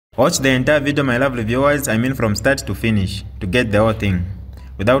Watch the entire video, my lovely viewers, I mean from start to finish, to get the whole thing.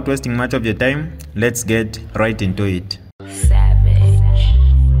 Without wasting much of your time, let's get right into it.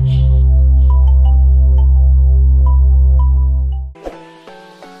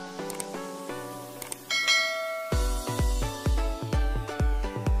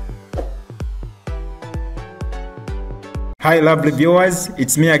 Hi lovely viewers,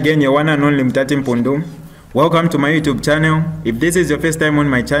 it's me again, your one and only Mutati Mpundu. Welcome to my YouTube channel. If this is your first time on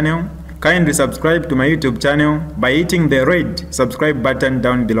my channel, kindly subscribe to my YouTube channel by hitting the red subscribe button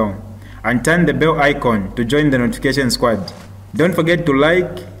down below and turn the bell icon to join the notification squad. Don't forget to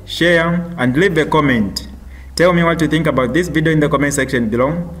like, share and leave a comment. Tell me what you think about this video in the comment section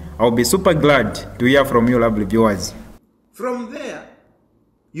below. I'll be super glad to hear from you lovely viewers. From there,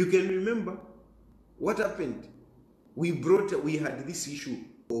 you can remember what happened. We had this issue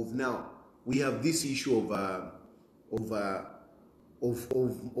of now. We have this issue of Mao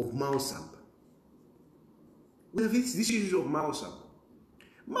Sampa. We have this issue of Mao Sampa.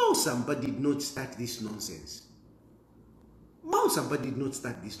 Mao Sampa did not start this nonsense. Mao Sampa did not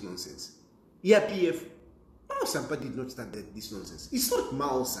start this nonsense. PF. Mao Sampa did not start this nonsense. It's not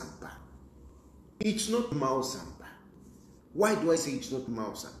Mao Sampa. It's not Mao Sampa. Why do I say it's not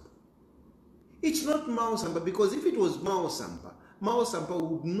Mao Sampa? It's not Mao Sampa because if it was Mao Sampa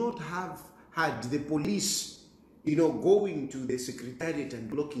would not have had the police, going to the secretariat and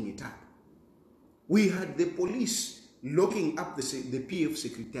locking it up. We had the police locking up the PF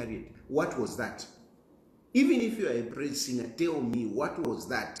secretariat. What was that? Even if you are a praise singer, tell me what was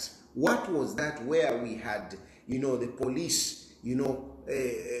that? What was that where we had, the police,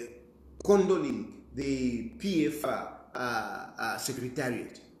 condoning the PF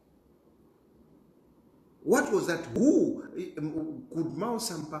secretariat? What was that? Who could Mao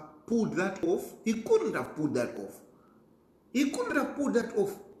Sampa pull that off? He couldn't have pulled that off. He couldn't have pulled that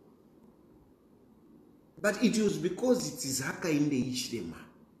off. But it was because it is Hakainde Hichilema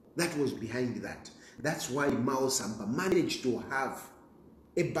that was behind that. That's why Mao Sampa managed to have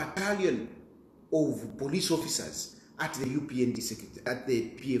a battalion of police officers at the UPND at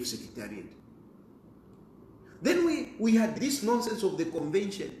the PF secretariat. Then we had this nonsense of the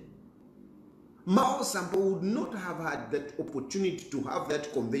convention. Mao Sampa would not have had that opportunity to have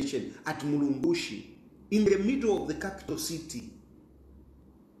that convention at Mulungushi, in the middle of the capital city.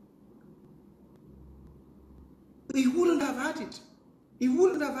 He wouldn't have had it. He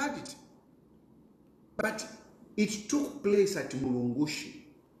wouldn't have had it. But it took place at Mulungushi.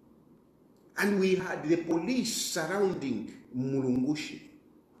 And we had the police surrounding Mulungushi.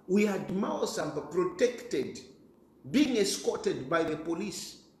 We had Mao Sampa protected, being escorted by the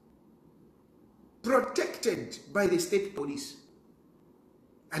police. Protected by the state police.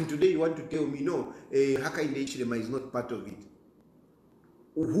 And today you want to tell me, no, Hakainde Hichilema is not part of it.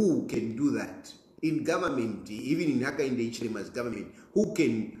 Who can do that? In government, even in Hakainde Hichilema's government, who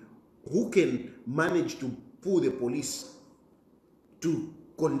can manage to pull the police to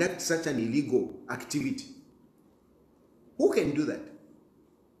conduct such an illegal activity? Who can do that?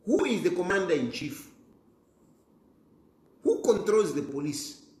 Who is the commander-in-chief? Who controls the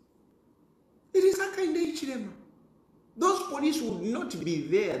police? It is Hakainde Hichilema. Those police would not be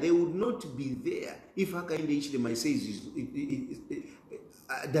there. They would not be there if Hakainde Hichilema says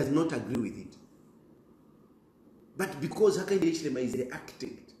does not agree with it. But because Hakainde Hichilema is the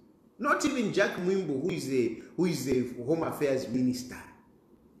architect, not even Jack Mwimbo, who is the Home Affairs Minister.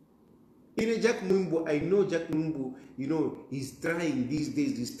 Jack Mwimbo, I know Jack Mwimbo, he's trying these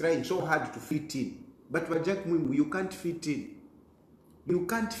days. He's trying so hard to fit in. But for Jack Mwimbo, you can't fit in. You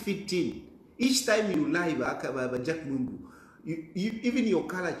can't fit in. Each time you lie, Jack Mwimbu, even your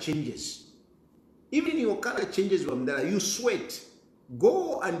color changes. Even your color changes, you sweat.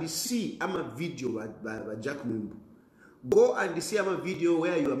 Go and see a video by Jack Mwimbu. Go and see a video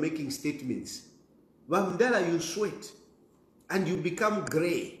where you are making statements. You sweat and you become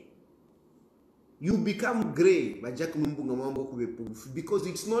gray. You become gray by Jack Mwimbu because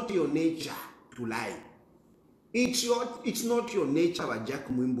it's not your nature to lie. It's not your nature by Jack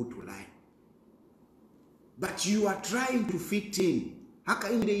Mwimbu to lie. But you are trying to fit in.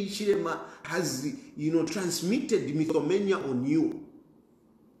 Hakainde Hichilema has, transmitted mythomania on you.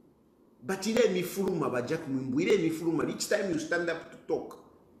 But ile mifuluma ba Jack Mwimbu, ile mifuluma, each time you stand up to talk,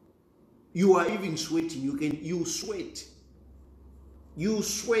 you are even sweating. You sweat. You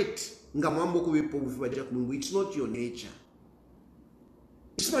sweat. Ngamambo kubepo ba Jack Mwimbu. It's not your nature.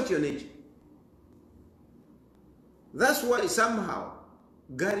 It's not your nature. That's why somehow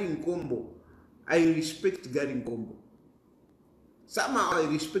Gary Nkombo, I respect Gary Nkombo. Somehow I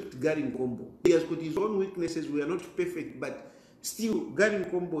respect Gary Nkombo. He has got his own weaknesses. We are not perfect, but Still, Gary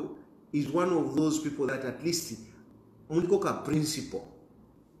Nkombo is one of those people that at least mulikoka principle.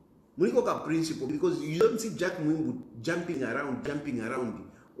 Mulikoka principle, because you don't see Jack Mwimbu jumping around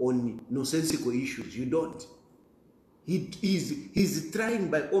on nonsensical issues. You don't. He's trying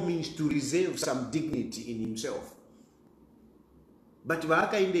by all means to reserve some dignity in himself. But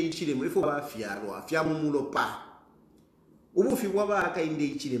Vaka in the Ichilem, if Fiaro, Fiamulo Pa. Ubufi Wabaka in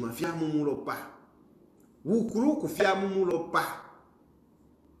the Ichilem, Fiamulo Pa. Wukruku Fiamulo Pa.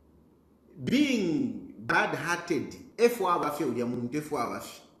 Being bad-hearted, F1 Yamunte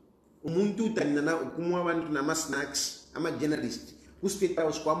Fuavafi. Umuntu Tanana, Ukumuavan Nama Snacks, I'm a journalist. Who state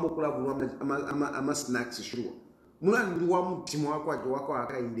house Kwamokula, I'm a snacks, sure. Mulan Luam Timwaka,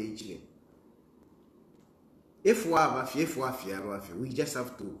 Waka in the Ichilem. We just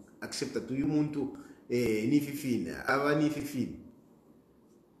have to accept that you want to Nififin, our Nififin.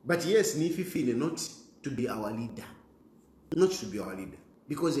 But yes, Nififin, not to be our leader. Not to be our leader.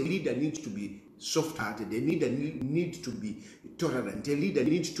 Because a leader needs to be soft-hearted, a leader needs to be tolerant, a leader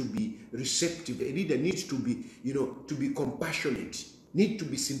needs to be receptive, a leader needs to be, to be compassionate, need to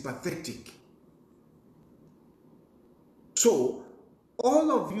be sympathetic. So,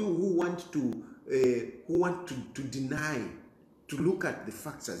 all of you who want to deny, to look at the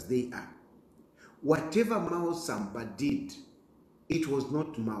facts as they are. Whatever Mao Sampa did, it was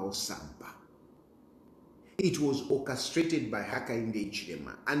not Mao Sampa. It was orchestrated by Hakainde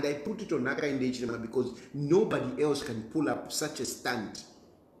Hichilema. And I put it on Hakainde Hichilema because nobody else can pull up such a stunt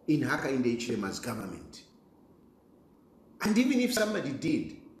in Hakainde Hichilema's government. And even if somebody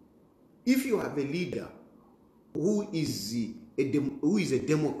did, if you have a leader who is a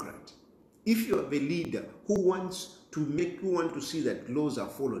Democrat, if you have a leader who wants to see that laws are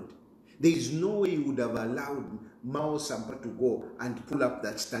followed, there is no way you would have allowed Mao Sampa to go and pull up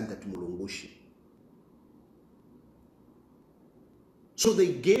that stand at Mulungushi. So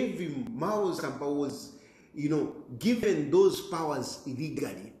they gave him, Mao Sampa was, given those powers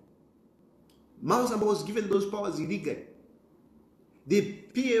illegally. Mao Sampa was given those powers illegally. The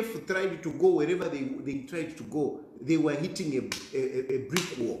PF tried to go wherever they tried to go. They were hitting a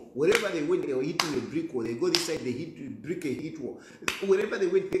brick wall. Wherever they went, they were hitting a brick wall. They go this side, they hit brick, a hit wall. Wherever they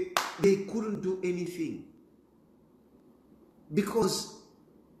went, they couldn't do anything. Because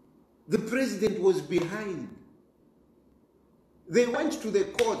the president was behind. They went to the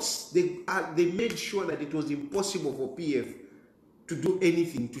courts. They made sure that it was impossible for PF to do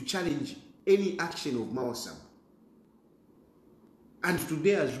anything, to challenge any action of Mao Sampa. And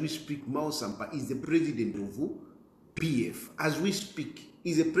today, as we speak, Mao Sampa is the president of who? PF. As we speak,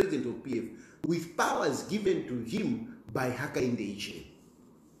 is the president of PF with powers given to him by Hakainde Hichilema.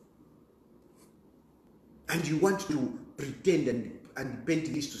 And you want to pretend and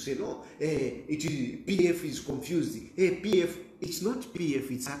paint this to say, no, it is PF is confused. PF, it's not PF,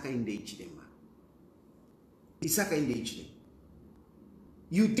 it's Hakainde Hichilema. It's Hakainde Hichilema.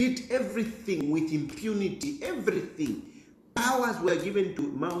 You did everything with impunity, everything. Powers were given to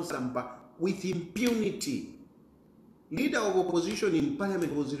Mao Sampa with impunity. Leader of opposition in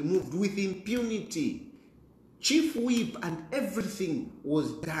parliament was removed with impunity. Chief whip and everything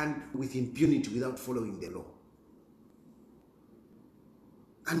was done with impunity without following the law.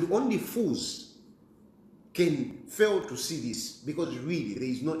 And only fools can fail to see this, because really there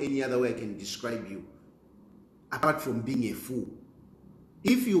is no any other way I can describe you apart from being a fool.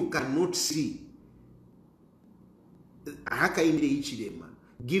 If you cannot see Hakainde Hichilema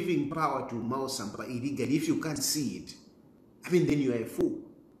giving power to Mao Sampa illegally, if you can't see it, then you are a fool.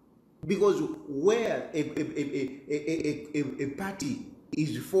 Because where a party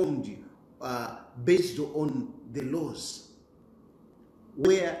is formed based on the laws,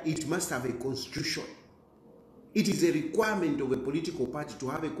 where it must have a constitution, it is a requirement of a political party to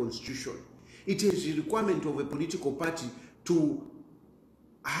have a constitution. It is a requirement of a political party to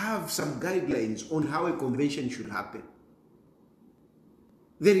have some guidelines on how a convention should happen.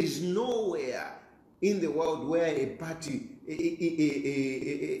 There is nowhere in the world where a party,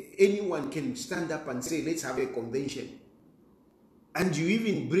 anyone can stand up and say, let's have a convention. And you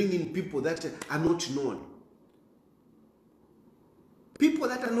even bring in people that are not known. People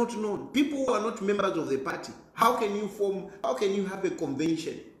that are not known. People who are not members of the party. How can you have a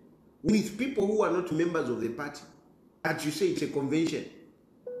convention with people who are not members of the party? That you say it's a convention.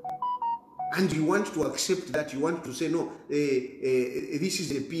 And you want to accept that, you want to say, no, this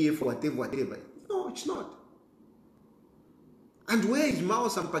is a PF, whatever. No, it's not. And where is Mao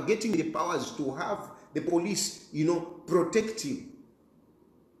Sampa getting the powers to have the police, protect him?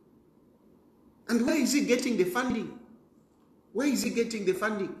 And where is he getting the funding? Where is he getting the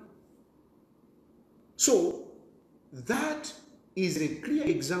funding? So, that is a clear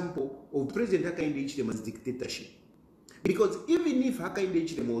example of President Hakainde Hichilema's dictatorship. Because even if Hakainde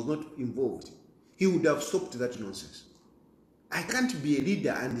Hichilema was not involved, he would have stopped that nonsense. I can't be a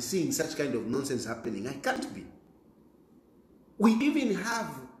leader and seeing such kind of nonsense happening. I can't be. We even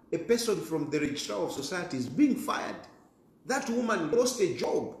have a person from the Registrar of Societies being fired. That woman lost a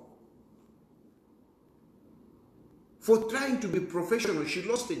job. For trying to be professional, she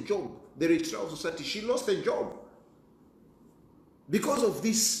lost a job. The Registrar of Society, she lost a job. Because of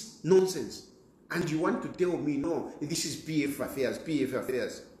this nonsense. And you want to tell me, no, this is PF affairs, PF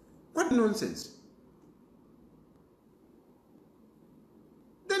affairs. What nonsense?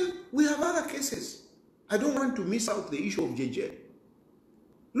 Then we have other cases. I don't want to miss out the issue of JJ.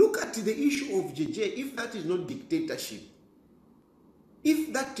 Look at the issue of JJ. If that is not dictatorship,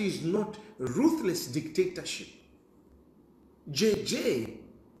 if that is not ruthless dictatorship, JJ,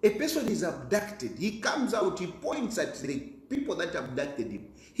 a person is abducted. He comes out, he points at the people that abducted him.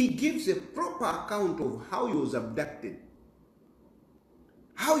 He gives a proper account of how he was abducted,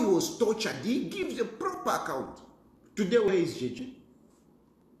 how he was tortured. He gives a proper account. Today, where is JJ?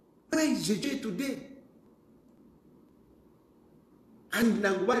 Where is JJ today? And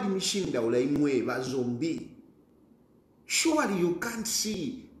Nangwadi Mishinda Ulaimwe Zombie. Surely you can't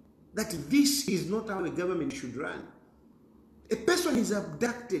see that this is not how a government should run. A person is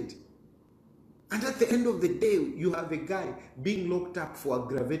abducted, and at the end of the day, you have a guy being locked up for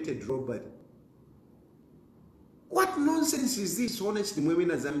aggravated robbery. What nonsense is this, honestly,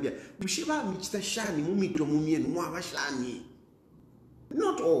 Mwewena Zambia? Mshiba michita shani, mumito mumien, mwawa shani.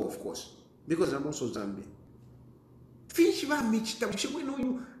 Not all, of course, because I'm also Zambian. Finchiba michita, mshiba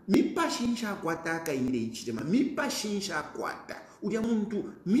you, mipa shinsha kwata Hakainde Hichilema, mipa shinsha kwata. Udia muntu,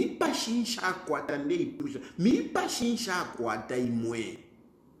 mipa shinsha kwata ndei pusha, mipa shinsha kwata imwe.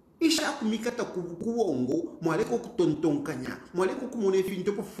 Isha kumikata kubuongo, mwaleko kutontonkanya, mwaleko kumonefi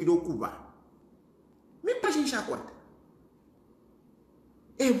ntopo filo kuba. Mipa shinsha kwata.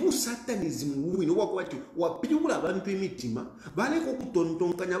 Ebu satanism wino wakwati wapiula abantu emitima, baleko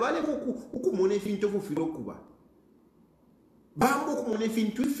kutontonkanya, baleko kumonefi ntopo filo kuba. Bambo kumonefi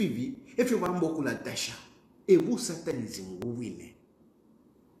ntu fivi, efyo bambo kulatasha. Ebu satanism wine.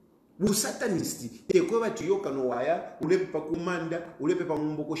 Bu satanisti tekweba tiyoka no waya ulepa kumanda ulepa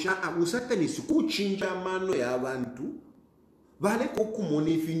mumbokosha bu satanisti kuchinja mano ya abantu bale kokumona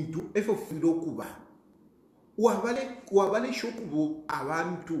efintu efo filo kuba wabale shokubo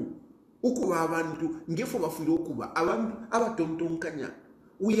abantu ukuba abantu ngefo bafilo kuba abantu abatontonkanya.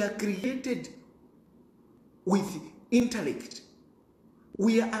 We are created with intellect.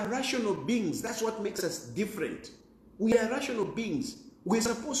 We are rational beings. That's what makes us different. We are rational beings. We're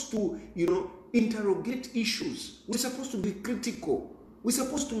supposed to, interrogate issues. We're supposed to be critical. We're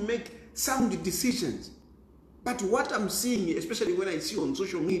supposed to make sound decisions. But what I'm seeing, especially when I see on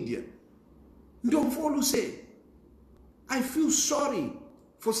social media, don't follow say. I feel sorry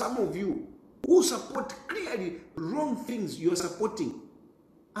for some of you who support clearly wrong things you're supporting.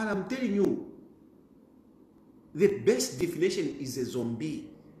 And I'm telling you, the best definition is a zombie.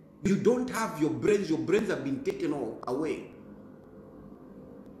 You don't have your brains have been taken all away.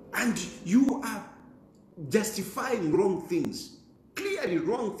 And you are justifying wrong things, clearly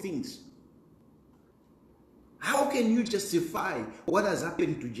wrong things. How can you justify what has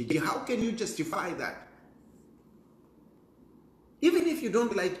happened to JJ? How can you justify that? Even if you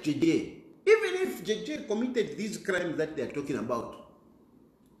don't like JJ, even if JJ committed these crimes that they are talking about,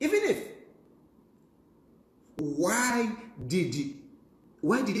 even if, why did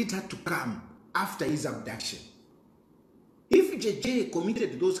it have to come after his abduction? If JJ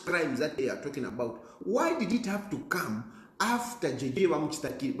committed those crimes that they are talking about, why did it have to come after JJ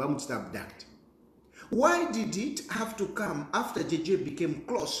Bamuchita abducted? Why did it have to come after JJ became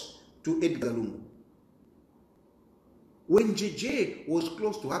close to Edgar Lungu? When JJ was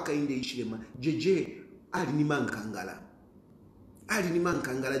close to Hakainde Hichilema, JJ alinimankangala.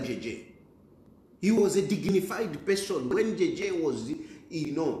 Alinimankangala JJ. He was a dignified person. When JJ was,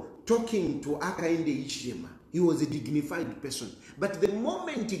 talking to Hakainde Hichilema, he was a dignified person. But the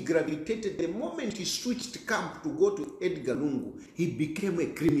moment he gravitated, the moment he switched camp to go to Edgar Lungu, he became a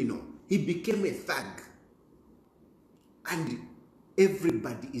criminal. He became a thug. And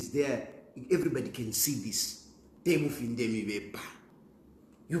everybody is there. Everybody can see this. You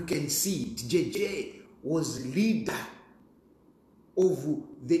can see it. JJ was leader of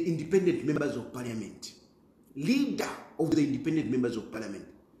the independent members of parliament. Leader of the independent members of parliament.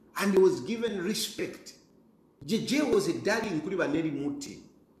 And he was given respect. JJ was a darling Kuriba Neri Muti.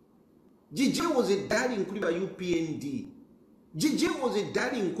 JJ was a darling Kuriba UPND. JJ was a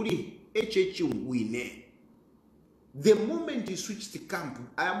darling Kuri HHU Wine. The moment you switch the camp,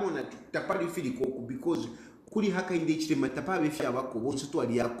 I am on a tapari filiko because kuli haka inde chilema tapabe fya bako bonse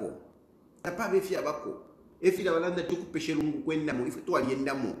twali yako. Tapabe fya bako. Efira balanda tukupeshe lungu kwenda mu ife twali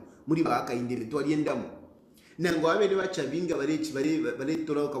endamo. Muri baka inde twali endamo. Nango abene bachabinga bale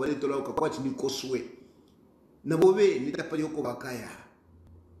tolauka kwa chini koswe. Nabobe nitapali yoko bakaya.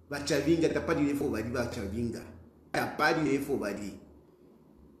 Bachabinga tapali nefo bali bachabinga. Tapali nefo bali.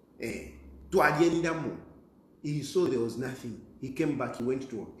 Twali endamo. He saw there was nothing. He came back, he went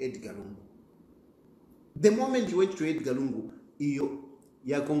to Edgar Lungu. The moment he went to Edgar Lungu,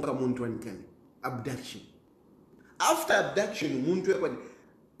 yakonka muntu anikani. Abduction. After abduction, muntu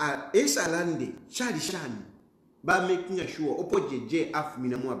esalande, shani, by making sure, opo JJ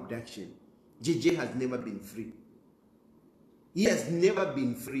afminamu abduction. JJ has never been free. He has never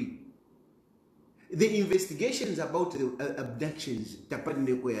been free. The investigations about the abductions,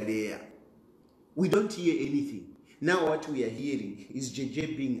 tapadineko ya we don't hear anything. Now what we are hearing is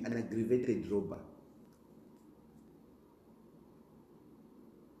JJ being an aggravated robber.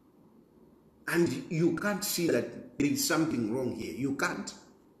 And you can't see that there is something wrong here. You can't.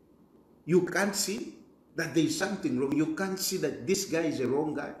 You can't see that there is something wrong. You can't see that this guy is a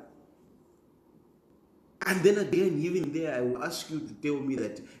wrong guy. And then again, even there, I will ask you to tell me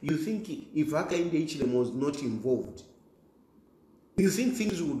that you think if Hakainde Hichilema was not involved, you think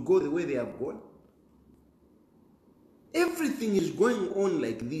things would go the way they have gone? Everything is going on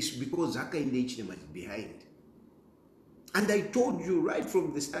like this because Hakainde Hichilema is behind. And I told you right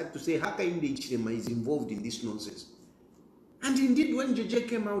from the start to say Hakainde Hichilema is involved in this nonsense. And indeed, when JJ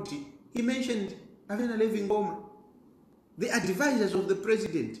came out, he mentioned Avena Levi Ngoma, the advisors of the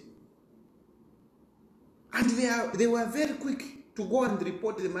president. And they were very quick to go and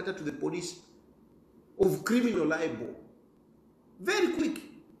report the matter to the police of criminal libel. Very quick.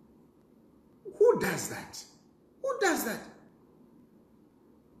 Who does that? Who does that?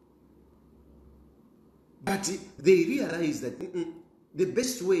 But they realize that the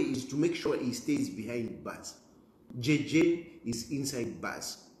best way is to make sure he stays behind bars. JJ is inside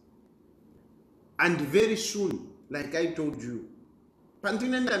bars. And very soon, like I told you,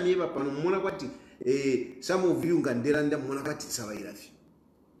 some of you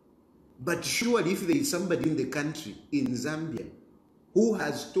but surely if there is somebody in the country, in Zambia, who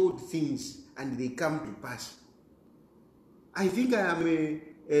has told things and they come to pass, I think I am a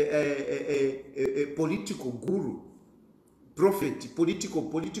political guru, prophet, political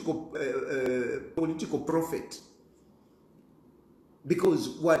prophet. Because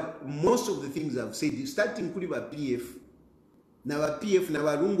what most of the things I've said, starting with PF, now PF, now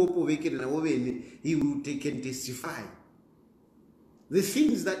Lungu Poveke, he will take and testify. The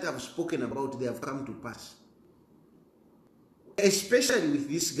things that I've spoken about, they have come to pass. Especially with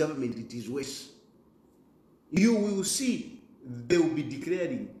this government, it is worse. You will see they will be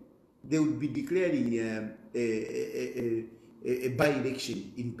declaring a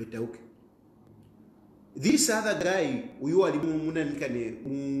by-election in Petauke. This other guy, we are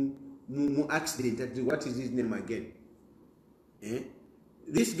accident. What is his name again?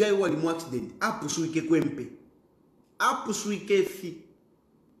 This guy was in accident.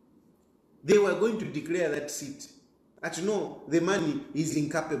 They were going to declare that seat. But no, the man is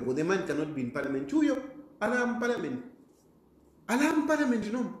incapable. The man cannot be in parliament. Alarm parliament. Alarm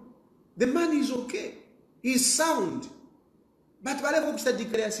parliament, no. The man is okay. He is sound. But whatever to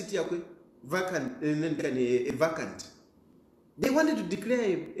declare city vacant. They wanted to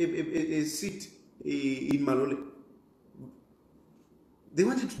declare a seat in Malole. They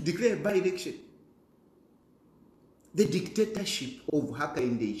wanted to declare a by-election. The dictatorship of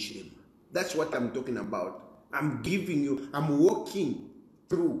Hakainde Hichilema. That's what I'm talking about. I'm giving you, I'm walking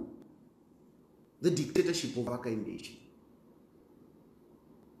through the dictatorship of Hakainde Hichilema.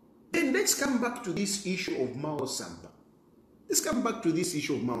 Then let's come back to this issue of Mao Sampa. Let's come back to this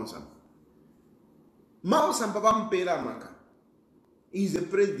issue of Mao Sampa. Mao Sampa Bampera Maka is the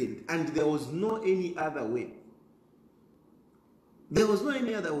president, and there was no any other way. There was no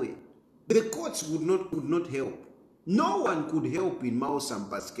any other way. The courts could not help. No one could help in Mao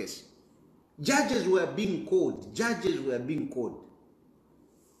Sampa's case. Judges were being called. Judges were being called.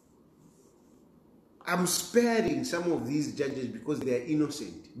 I'm sparing some of these judges because they are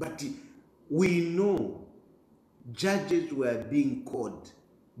innocent. But we know judges were being called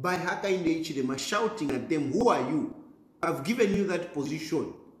by Hakainde Hichilema, shouting at them, "Who are you? I've given you that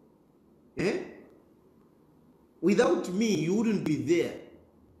position. Without me, you wouldn't be there."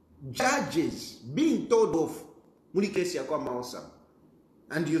 Judges being told off. And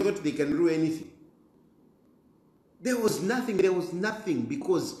you thought they can do anything. There was nothing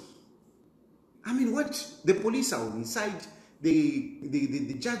because I mean, what? The police are on his side,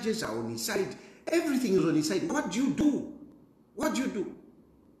 the judges are on his side, everything is on his side. What do you do? What do you do?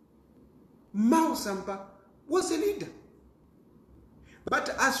 Mao Sampa was a leader. But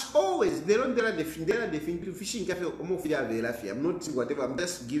as always, they don't defend fishing cafe. I'm not whatever, I'm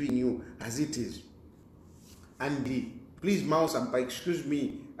just giving you as it is. And please, Mao Sampa, excuse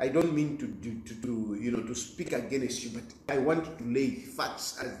me, I don't mean to speak against you, but I want to lay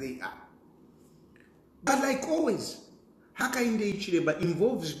facts as they are. But like always, Hakainde Hichilema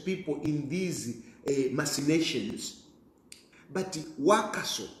involves people in these machinations. But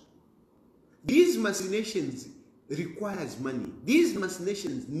wakaso, these machinations requires money. These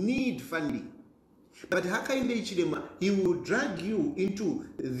machinations need funding. But Hakainde Hichilema, he will drag you into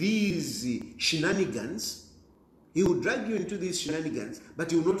these shenanigans. He will drag you into these shenanigans,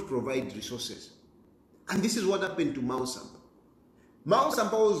 but he will not provide resources. And this is what happened to Mao Sampa. Mao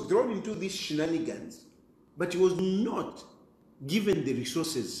Sampa was drawn into these shenanigans, but he was not given the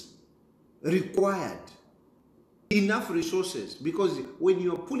resources required. Enough resources, because when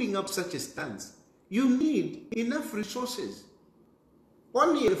you're pulling up such a stance, you need enough resources.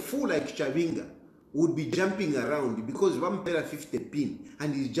 Only a fool like Chavinga would be jumping around because one pair 50 pin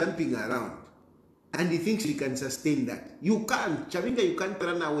and he's jumping around and he thinks he can sustain that. You can't. Chavinga, you can't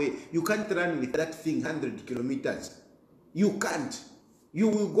run away. You can't run with that thing 100 kilometers. You can't. You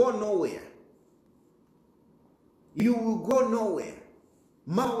will go nowhere. You will go nowhere.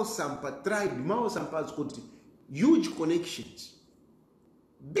 Mao Sampa tried. Mao Sampa has got huge connections.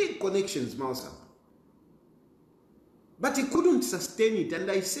 Big connections, Mao Sampa. But he couldn't sustain it,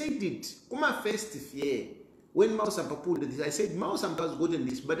 and I said it. Kuma first year, when Mao Sampa pulled this, I said, Mao Sampa has gotten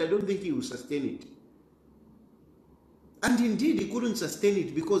this, but I don't think he will sustain it. And indeed, he couldn't sustain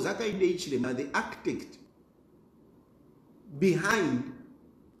it because Hakainde Hichilema, the architect behind,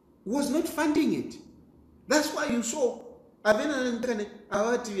 was not funding it. That's why you saw Mr.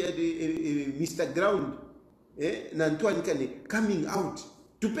 Ground coming out.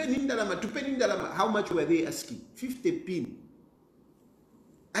 To pay Nindalama, how much were they asking? 50 pin.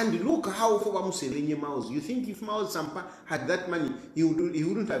 And look how for Muselenye Maus. You think if Mao Sampa had that money, he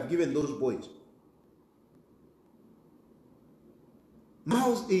wouldn't have given those boys.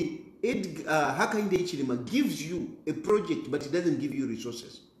 Hakainde Hichilema gives you a project, but it doesn't give you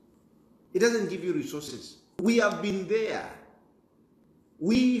resources. It doesn't give you resources. We have been there.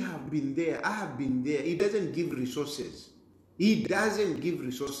 We have been there. I have been there. It doesn't give resources. He doesn't give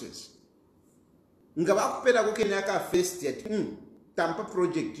resources. First yet, Tampa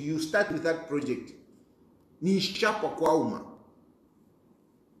project, you start with that project.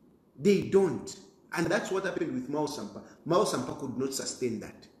 They don't. And that's what happened with Mao Sampa. Mao Sampa could not sustain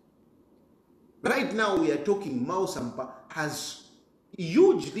that. Right now we are talking, Mao Sampa has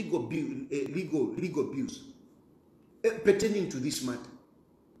huge legal bills pertaining to this matter.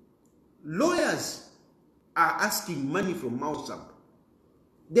 Lawyers are asking money from Mao Sampa.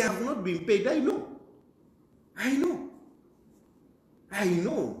 They have not been paid. I know.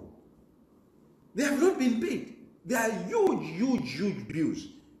 They have not been paid. There are huge bills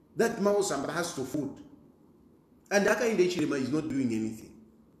that Mao Sampa has to foot. And Hakainde Hichilema is not doing anything.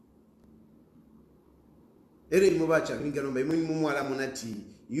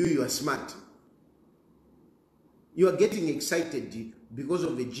 You are smart. You are getting excited because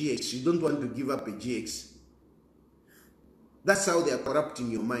of a GX. You don't want to give up a GX. That's how they are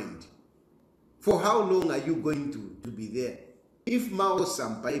corrupting your mind. For how long are you going to be there? If Mao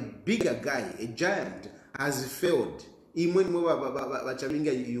Sampa, a bigger guy, a giant, has failed, you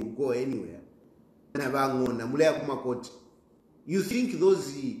go anywhere. You think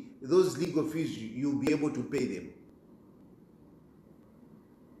those legal fees, you'll be able to pay them?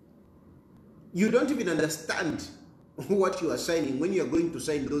 You don't even understand what you are signing. When you are going to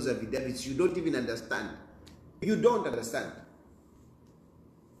sign those affidavits, you don't even understand. You don't understand.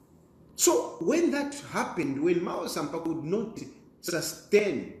 So when that happened, when Mao Sampa could not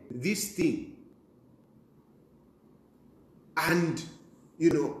sustain this thing, and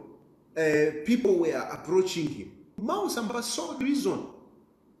people were approaching him, Mao Sampa saw reason.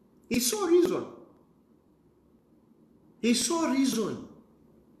 He saw reason. He saw reason.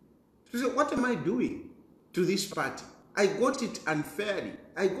 He said, what am I doing to this party? I got it unfairly.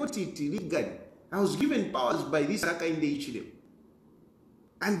 I got it illegally. I was given powers by this Hakainde Hichilema.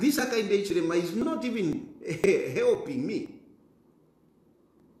 And this Hakainde Hichilema is not even helping me.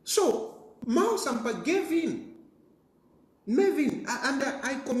 So Mao Sampa gave in. And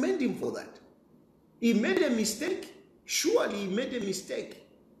I commend him for that. He made a mistake. Surely he made a mistake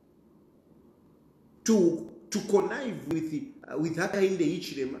to connive with Hakainde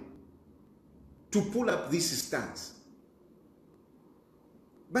Hichilema. to pull up this stance.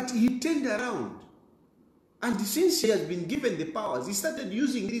 But he turned around, and since he has been given the powers, he started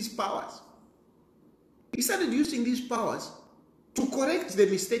using these powers. He started using these powers to correct the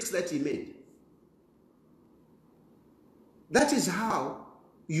mistakes that he made. That is how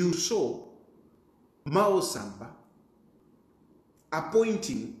you saw Mao Sampa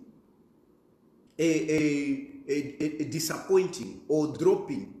appointing a disappointing or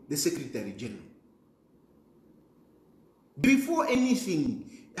dropping the Secretary General. Before anything,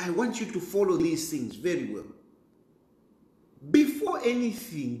 I want you to follow these things very well. Before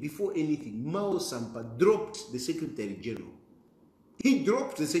anything, Mao Sampa dropped the Secretary General. He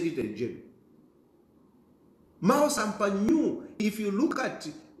dropped the Secretary General. Mao Sampa knew, if you look at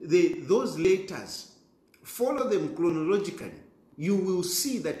those letters, follow them chronologically, you will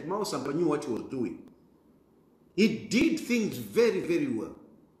see that Mao Sampa knew what he was doing. He did things very, very well.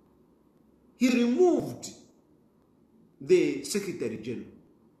 He removed the Secretary General.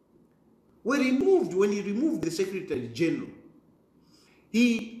 When he removed the Secretary General,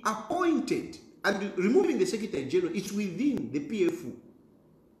 he appointed, and removing the Secretary General is within the PF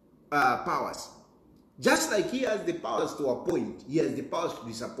powers. Just like he has the powers to appoint, he has the powers to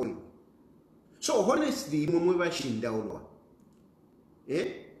disappoint. So honestly, imomweba shindaulwa.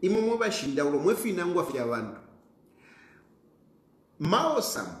 Imomweba shindaulwa mwefinangwa fya vantu. Mao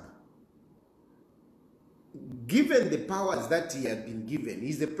Sampa, given the powers that he had been given,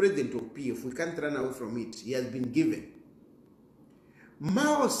 he's the president of PF, we can't run away from it, he has been given.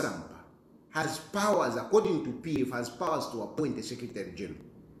 Mao Sampa has powers, according to PF, has powers to appoint a Secretary General.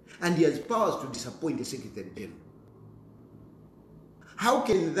 And he has powers to disappoint a Secretary General. How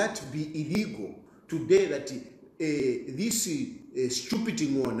can that be illegal today that this stupid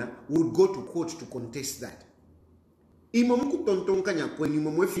Ngona would go to court to contest that? I'm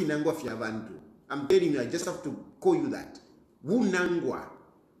telling you, I just have to call you that. Wunangwa,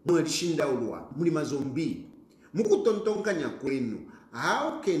 mwalishinda ulwa, mulimazombi. Mukutontonkanya kwenu.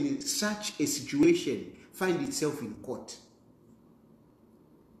 How can such a situation find itself in court?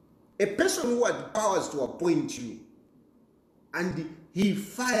 A person who had powers to appoint you and he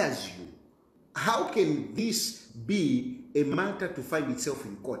fires you, how can this be a matter to find itself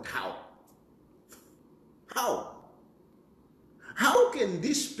in court? How? How? How can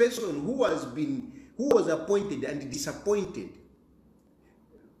this person who was appointed and disappointed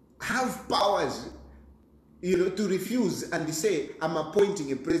have powers, to refuse and say, I'm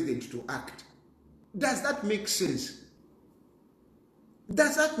appointing a president to act? Does that make sense?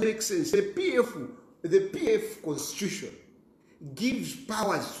 Does that make sense? The PF constitution gives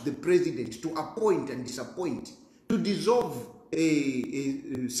powers to the president to appoint and disappoint, to dissolve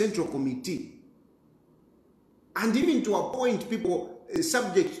a central committee, and even to appoint people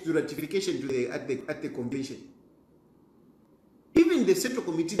subject to ratification at the convention. Even the central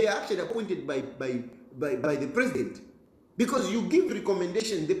committee, they are actually appointed by the president, because you give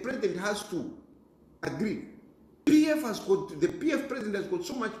recommendation, the president has to agree. The PF president has got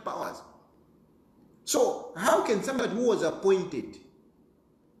so much powers. So how can somebody who was appointed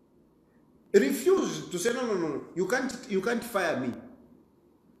refuse to say, no, you can't fire me?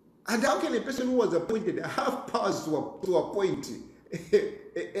 And how can a person who was appointed have powers to appoint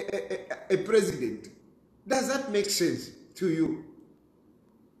a president? Does that make sense to you?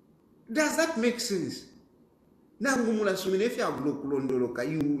 Does that make sense? Now, if you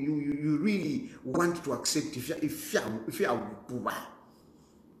really want to accept if you are.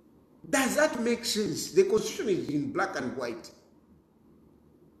 Does that make sense? The constitution is in black and white.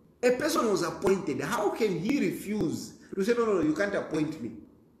 A person was appointed. How can he refuse to say, no, you can't appoint me.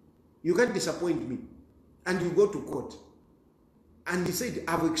 You can't disappoint me. And you go to court. And he said,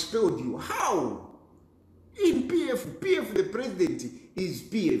 I've expelled you. How? In PF, the president is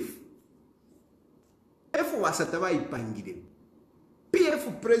PF.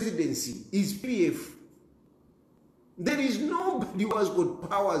 PF presidency is PF. There is nobody who has got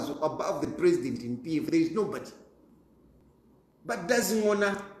powers above the president in PF. There is nobody. But doesn't want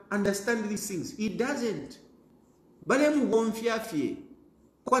to understand these things. He doesn't. But I'm going to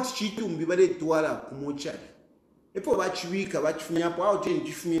what chitumbi bale twala kumochari. Epo bachiwika bachifunyapo awo teni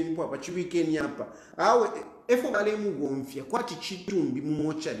chifunyenpo bachiwike nyapa. Awo efo bale mu gonfya kwati chitumbi mu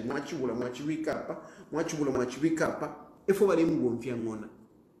mochari mwachibula mwachiwika apa efo bale mu gonfya ngona.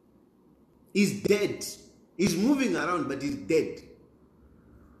 He's dead. He's moving around, but he's dead.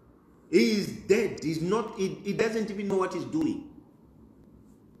 He is dead. He's not. He doesn't even know what he's doing.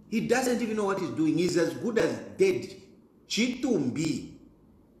 He doesn't even know what he's doing. He's as good as dead. Chitumbi.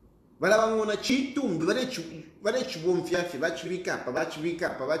 balabangona chitumbi bale chibomfyafi bachibikapa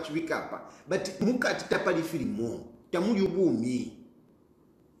but mukati tapali filimo tamuli ubumi.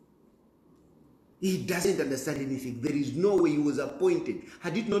 He doesn't understand anything. There is no way he was appointed.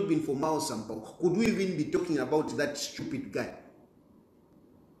 Had it not been for Mao Sampa, could we even be talking about that stupid guy?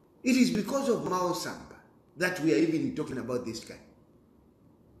 It is because of Mao Sampa that we are even talking about this guy.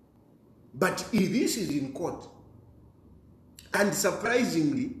 But if this is in court, and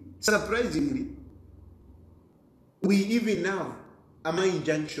surprisingly, we even have a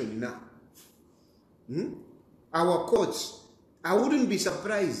injunction now. Our courts, I wouldn't be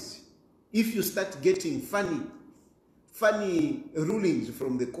surprised if you start getting funny rulings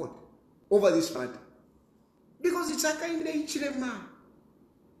from the court over this matter. Because it's a kind of Ichilema.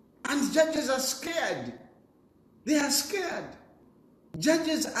 And judges are scared. They are scared.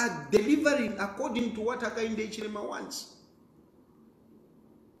 Judges are delivering according to what Hakainde Ichilema wants.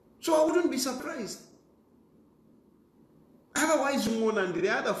 So I wouldn't be surprised. Otherwise, Mona and the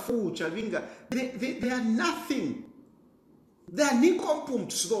other fool, Chavinga, they are nothing. They are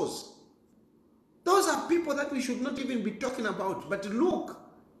nincompoops, those. Those are people that we should not even be talking about. But look,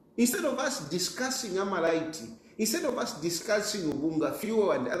 instead of us discussing Amalaiti, instead of us discussing Ubunga,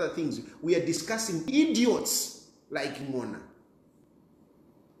 Fuel and other things, we are discussing idiots like Mona.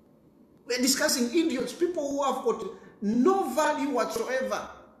 We are discussing idiots, people who have got no value whatsoever.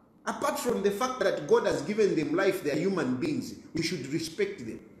 Apart from the fact that God has given them life, they are human beings. We should respect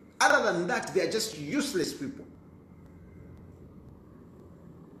them. Other than that, they are just useless people.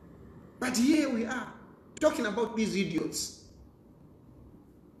 But here we are, talking about these idiots.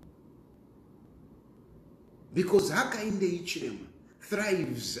 Because Hakainde Ichilema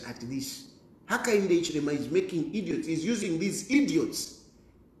thrives at this. Hakainde Ichilema is making idiots, is using these idiots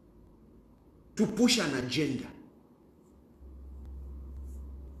to push an agenda.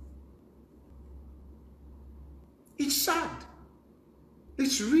 It's sad.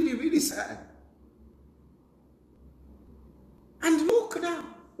 It's really, really sad. And look now.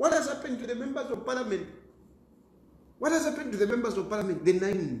 What has happened to the members of parliament? What has happened to the members of parliament? The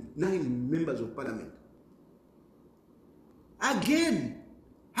nine members of parliament. Again,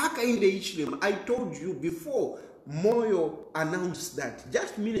 Hakainde Ichilema, I told you before Moyo announced that,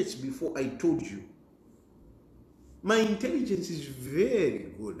 just minutes before I told you, my intelligence is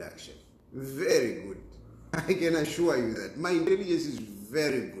very good actually. Very good. I can assure you that. My intelligence is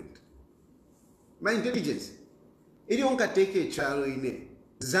very good. My intelligence. Ili onka teke chalo ine.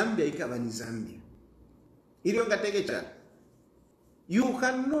 Zambia ikaba ni Zambia. Ili onka teke chalo. You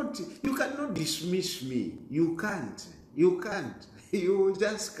cannot dismiss me. You can't. You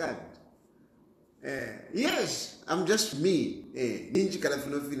just can't. Yes, I'm just me. Ninji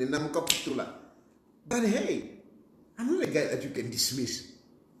kalafinofine namukaputula. But hey, I'm not a guy that you can dismiss.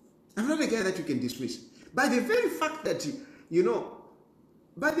 I'm not a guy that you can dismiss. By the very fact that,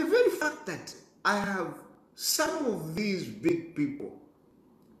 by the very fact that I have some of these big people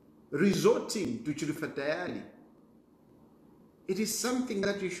resorting to Chirifatayali, it is something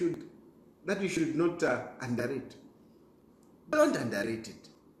that you should not underrate. Don't underrate it.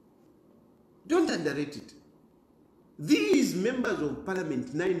 Don't underrate it. These members of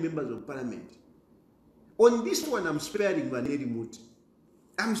parliament, 9 members of parliament, on this one I'm sparing Vaneri Muti.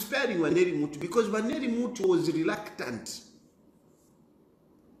 I'm sparing Vaneri Muti because Vaneri Muti was reluctant.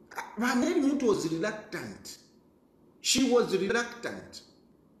 Vaneri Muti was reluctant. She was reluctant.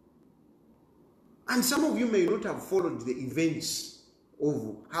 And some of you may not have followed the events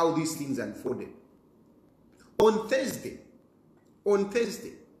of how these things unfolded. On Thursday,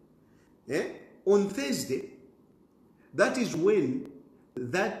 that is when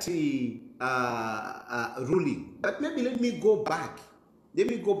that ruling. But maybe let me go back. Let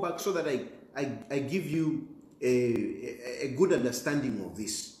me go back so that I give you a good understanding of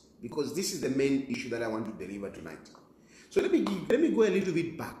this, because this is the main issue that I want to deliver tonight. So let me go a little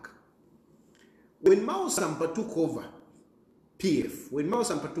bit back. When Mao Sampa took over PF,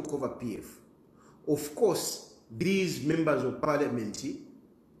 of course, these members of parliament,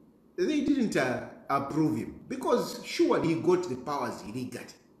 they didn't approve him, because surely he got the powers illegally.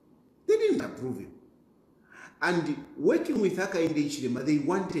 They didn't approve him. And working with Hakainde Ichilema, they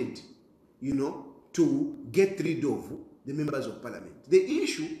wanted, to get rid of the members of parliament. The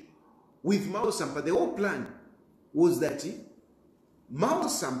issue with Mao Sampa, the whole plan was that Mao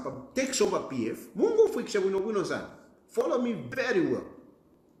Sampa takes over PF. Follow me very well.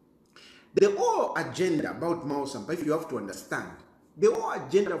 The whole agenda about Mao Sampa, if you have to understand, the whole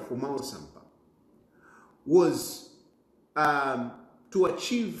agenda for Mao Sampa was to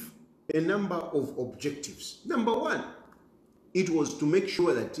achieve a number of objectives. Number one, it was to make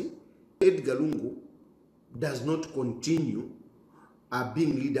sure that Edgar Lungu does not continue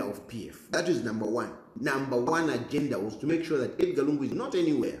being leader of PF. That is number one. Number one agenda was to make sure that Edgar Lungu is not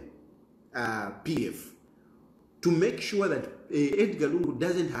anywhere PF. To make sure that Edgar Lungu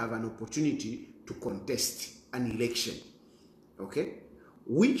doesn't have an opportunity to contest an election. Okay?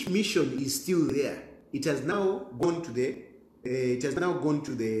 Which mission is still there? It has now gone to the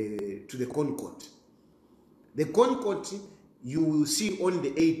Concord. The Concord, you will see on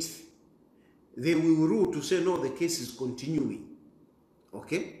the 8th, they will rule to say no, the case is continuing.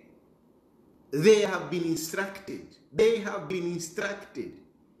 Okay? They have been instructed.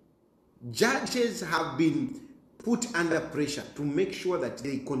 Judges have been put under pressure to make sure that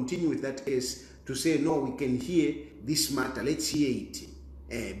they continue with that case, to say no, we can hear this matter, let's hear it,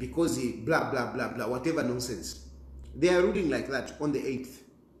 because blah blah blah blah, whatever nonsense. They are ruling like that on the 8th.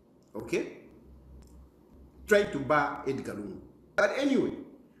 Okay? Trying to bar Edgar Lungu. But anyway,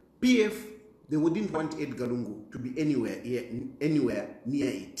 PF, they wouldn't want Edgar Lungu to be anywhere near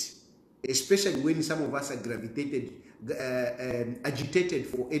it, especially when some of us are agitated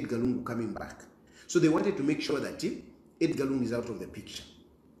for Edgar Lungu coming back. So they wanted to make sure that Edgar Lungu is out of the picture.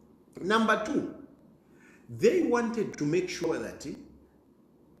 Number two, they wanted to make sure that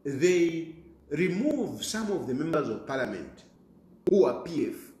they remove some of the members of parliament who are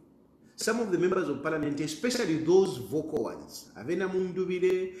PF. Some of the members of parliament, especially those vocal ones, Avena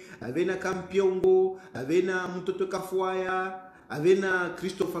Mundubile, Avena Kampiongo, Avena Mtoto Kafuaya, Avena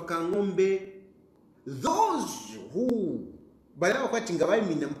Christopher Kangombe, those who parliament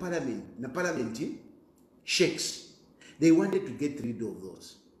sheikhs, they wanted to get rid of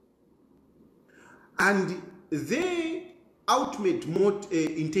those. And their ultimate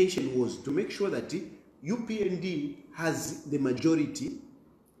intention was to make sure that UPND has the majority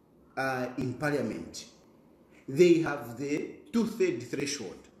in parliament. They have the 2/3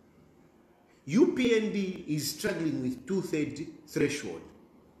 threshold. UPND is struggling with 2/3 threshold.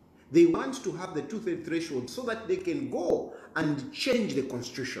 They want to have the 2/3 threshold so that they can go and change the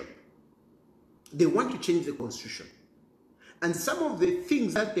constitution. They want to change the constitution. And some of the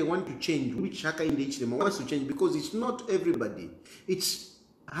things that they want to change, which Hakainde Hichilema wants to change, because it's not everybody, it's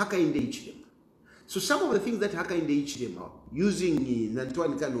Hakainde Hichilema. So some of the things that Hakainde Hichilema, using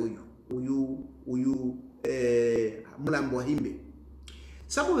Nantwani Kano Mulambo Himbe,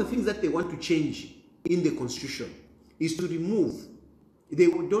 some of the things that they want to change in the constitution is to remove, they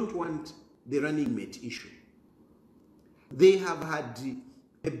don't want the running mate issue. They have had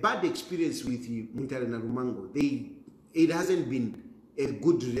a bad experience with Muntari na Rumango. It hasn't been a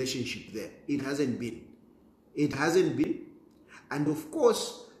good relationship there. It hasn't been. And of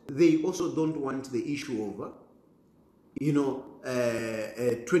course, they also don't want the issue of,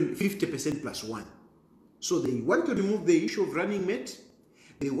 50% plus one. So they want to remove the issue of running mate.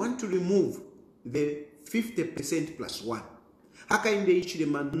 They want to remove the 50% plus one. Hakainde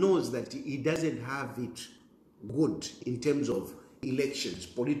Hichilema knows that he doesn't have it good in terms of elections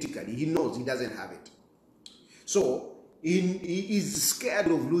politically. He knows he doesn't have it. So he is scared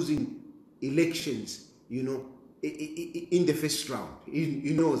of losing elections, in the first round.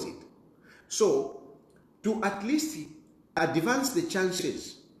 He knows it. So to at least advance the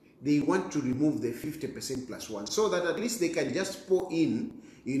chances, they want to remove the 50% plus one, so that at least they can just pour in,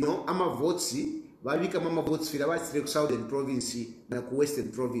 ama votes, vavika mama votes fila southern province na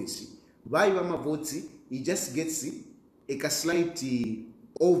western province. Vai mama votes, he just gets a slight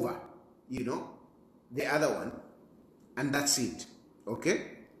over, the other one, and that's it.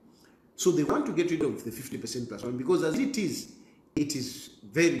 Okay? So they want to get rid of the 50% plus one, because as it is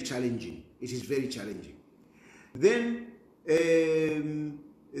very challenging. It is very challenging. Then the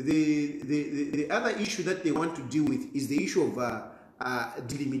other issue that they want to deal with is the issue of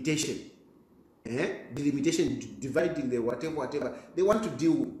delimitation. Delimitation, dividing the whatever. They want to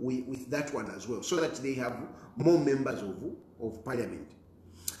deal with that one as well, so that they have more members of parliament.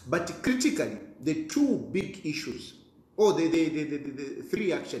 But critically, the two big issues, the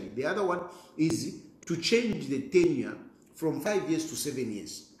three actually. The other one is to change the tenure from 5 years to 7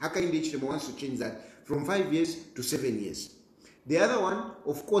 years. Hakainde Hichilema wants to change that from 5 years to 7 years. The other one,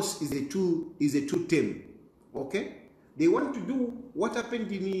 of course, is a two-term. Okay? They want to do what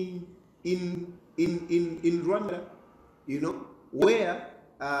happened in Rwanda, where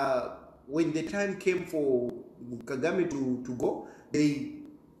when the time came for Kagame to go, they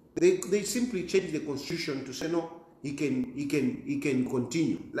simply changed the constitution to say no, he can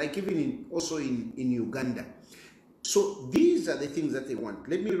continue, like even also in Uganda. So these are the things that they want.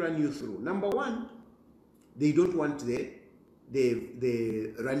 Let me run you through. Number one, they don't want the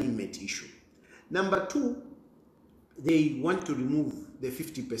running mate issue. Number two, they want to remove the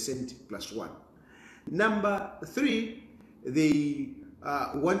 50% plus 1. Number 3, they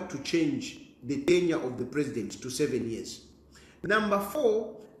want to change the tenure of the president to 7 years. Number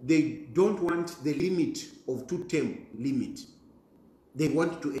 4, they don't want the limit of 2-term limit. They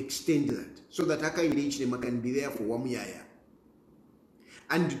want to extend that so that Hakainde Hichilema can be there for Wamuyaya.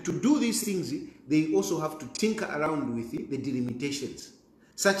 And to do these things, they also have to tinker around with the delimitations,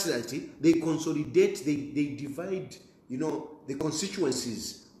 such that they consolidate, they divide, the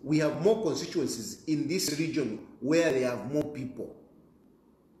constituencies. We have more constituencies in this region where they have more people.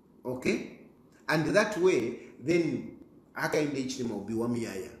 Okay? And that way, then Hakainde Hichilema will be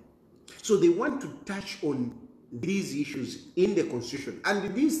Wamuyaya. So they want to touch on these issues in the constitution.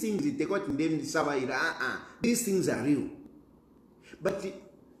 And these things, these things are real. But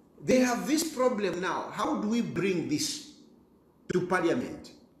they have this problem now. How do we bring this to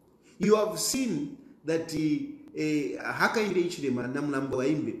parliament? You have seen that Hakainde Hichilema and Namlambo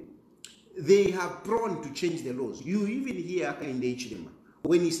Waimbe, they are prone to change the laws. You even hear Hakainde Hichilema,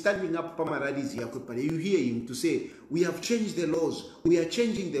 when he's standing up, you hear him to say, we have changed the laws, we are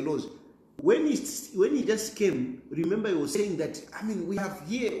changing the laws. When he just came, remember he was saying that, we have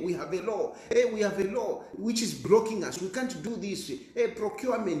a law, we have a law which is blocking us, we can't do this,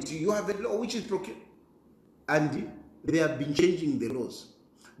 procurement, you have a law which is procurement. And they have been changing the laws.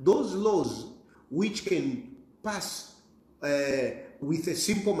 Those laws which can pass with a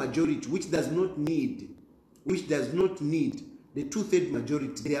simple majority, which does not need the 2/3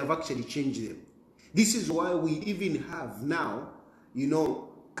 majority, they have actually changed them. This is why we even have now,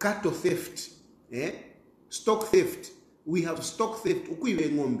 cattle theft, stock theft. We have stock theft.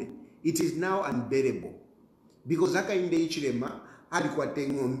 It is now unbearable because Hakainde Hichilema alikuwa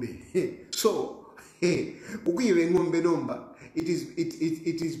ng'ombe. So, it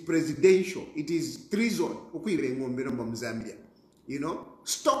is presidential. It is treason. Zambia.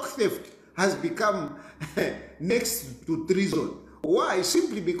 Stock theft has become next to treason. Why?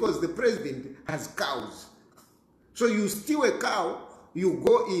 Simply because the president has cows. So you steal a cow, you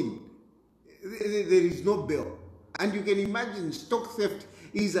go in, there is no bail. And you can imagine stock theft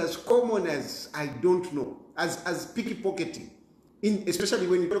is as common as, I don't know, as pickpocketing, especially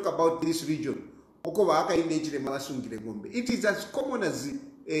when you talk about this region. It is as common as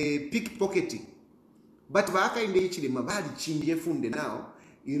pickpocketing. But now,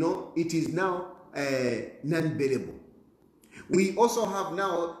 it is now non-bearable. We also have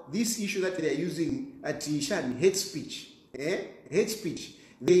now this issue that they are using at Ishan, hate speech. Hate speech.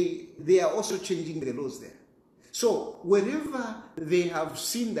 They are also changing the laws there. So wherever they have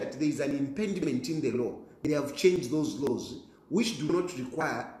seen that there is an impediment in the law, they have changed those laws which do not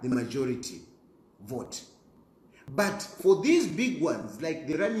require the majority vote. But for these big ones, like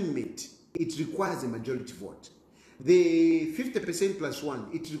the running mate, it requires a majority vote. The 50% plus 1,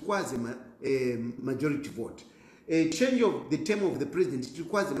 it requires a majority vote. A change of the term of the president, it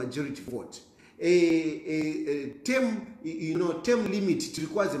requires a majority vote. A term limit, it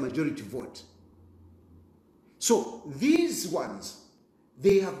requires a majority vote. So these ones,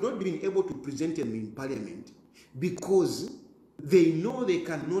 they have not been able to present them in parliament because they know they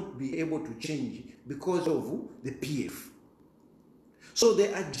cannot be able to change because of the PF. So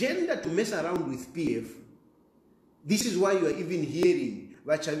the agenda to mess around with PF, this is why you are even hearing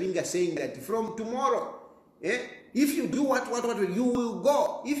Vachavinga saying that from tomorrow, if you do what, you will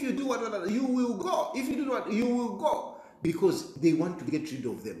go. If you do what, you will go. If you do what, you will go. Because they want to get rid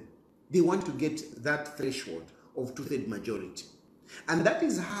of them. They want to get that threshold of 2/3 majority. And that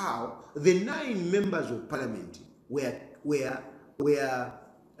is how the 9 members of parliament were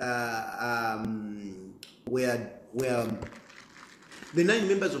the 9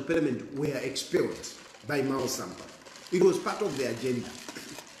 members of parliament were expelled by Mao Sampa. It was part of the agenda.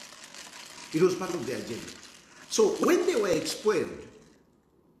 It was part of the agenda. So when they were expelled,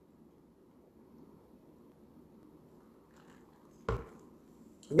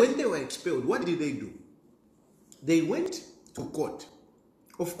 what did they do? They went to court.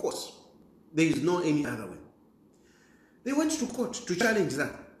 Of course, there is no any other way. They went to court to challenge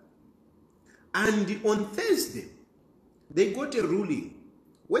that. And on Thursday, they got a ruling.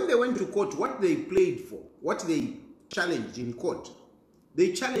 When they went to court, what they played for, what they challenged in court,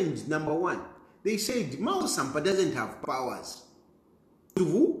 they challenged number 1. They said Mao Sampa doesn't have powers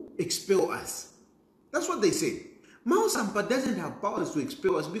to expel us. That's what they said. Mao Sampa doesn't have powers to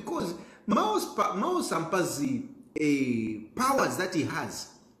expel us because Mao Sampa's powers that he has,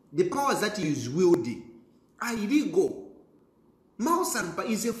 the powers that he is wielding, are illegal. Mao Sampa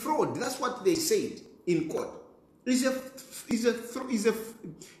is a fraud. That's what they said in court. He's a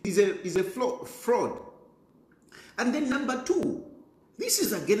fraud. And then number two, this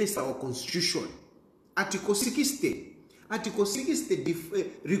is against our constitution. Article 60. Article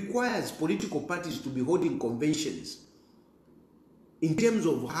 60 requires political parties to be holding conventions in terms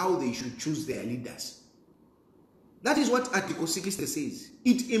of how they should choose their leaders. That is what Article 60 says.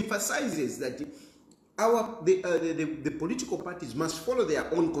 It emphasizes that the political parties must follow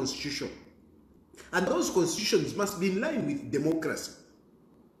their own constitution. And those constitutions must be in line with democracy,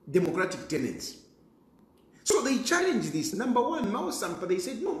 democratic tenets. So they challenged this. Number one, Mao Sampa, they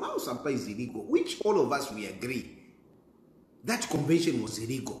said, no, Mao Sampa is illegal, which all of us, we agree. That convention was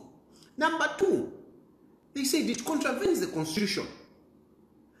illegal. Number two, they said it contravenes the constitution.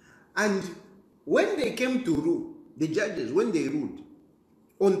 And when they came to rule, the judges, when they ruled,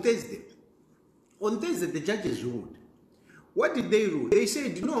 on Thursday, the judges ruled. What did they rule? They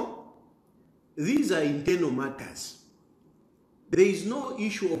said, no, these are internal matters. There is no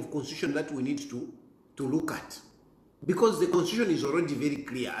issue of constitution that we need to look at, because the constitution is already very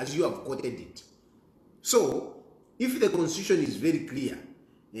clear, as you have quoted it. So, if the constitution is very clear,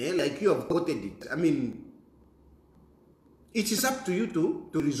 like you have quoted it, I mean, it is up to you to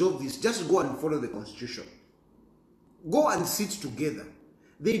resolve this. Just go and follow the constitution. Go and sit together.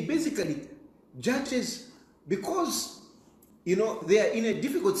 They basically, judges, because, you know, they are in a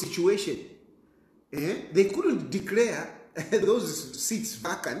difficult situation, they couldn't declare those seats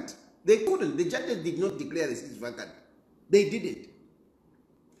vacant. They couldn't. The judges did not declare the seats vacant. They didn't.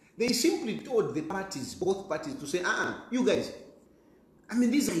 They simply told the parties, both parties, to say, you guys, I mean,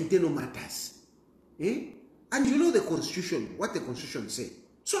 these are internal matters. And you know the constitution, what the constitution said.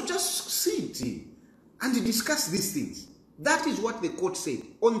 So just sit and discuss these things. That is what the court said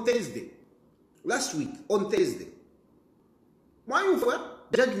on Thursday. Last week, on Thursday. Why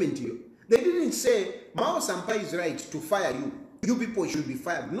judgment here? They didn't say, Mao Sampa is right to fire you. You people should be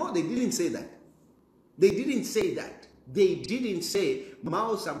fired. No, they didn't say that. They didn't say that. They didn't say,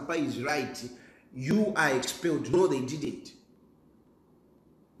 Mao Sampa is right, you are expelled. No, they didn't.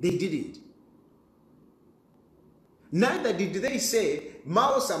 They didn't. Neither did they say,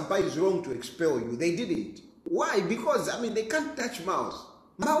 Mao Sampa is wrong to expel you. They didn't. Why? Because, I mean, they can't touch Mao's.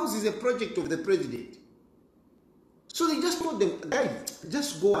 Mao's is a project of the president. So they just told them, guys,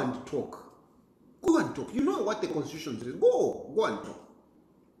 just go and talk. Go and talk. You know what the constitution says. Go and talk.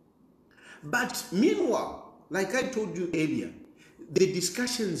 But meanwhile, like I told you earlier, the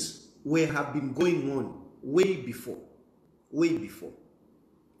discussions have been going on way before. Way before.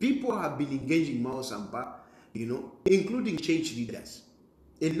 People have been engaging Mao Sampa, you know, including church leaders.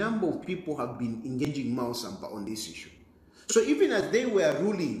 A number of people have been engaging Mao Sampa on this issue. So even as they were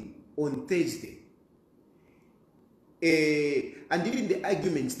ruling on Thursday, and even the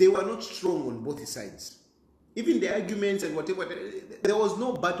arguments, they were not strong on both sides. Even the arguments and whatever, there was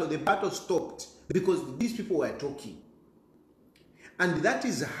no battle. The battle stopped because these people were talking. And that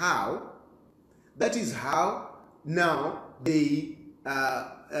is how now they,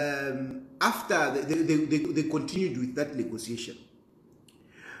 after they continued with that negotiation.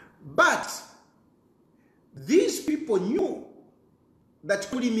 But these people knew that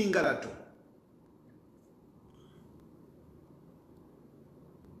Kuli Mingalato,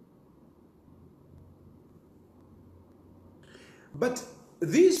 but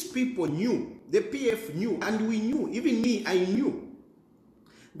these people knew, the PF knew, and we knew, even me, I knew,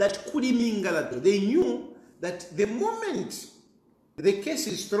 that Kuli Mingalato, they knew that the moment the case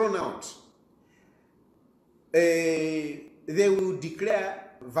is thrown out, they will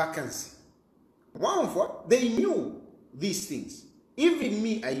declare vacancy. They knew these things. Even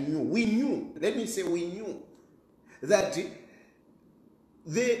me, I knew. We knew. Let me say we knew that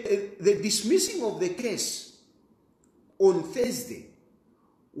the dismissing of the case on Thursday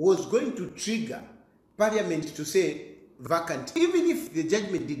was going to trigger Parliament to say vacant. Even if the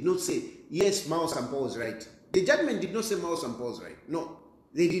judgment did not say, yes, Mao Sampa was right. The judgment did not say Mao Sampa was right. No,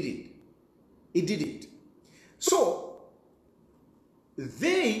 they didn't. It didn't. So,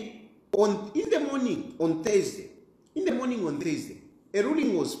 they, in the morning on Thursday, a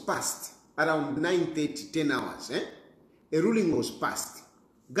ruling was passed around 9:30, 10 hours. A ruling was passed.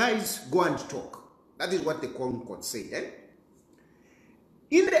 Guys, go and talk. That is what the court said.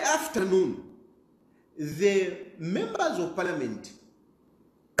 In the afternoon, the members of parliament,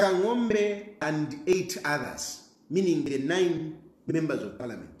 Kangombe and 8 others, meaning the 9 members of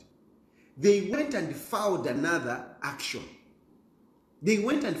parliament, they went and filed another action. And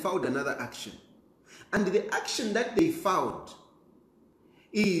the action that they filed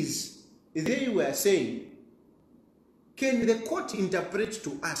is, they were saying, can the court interpret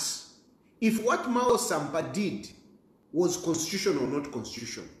to us if what Mao Sampa did was constitutional or not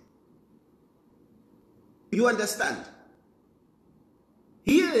constitutional? You understand?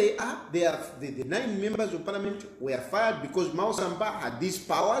 Here they are. The 9 members of parliament were fired because Mao Sampa had these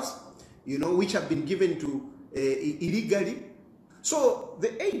powers, which have been given to illegally. So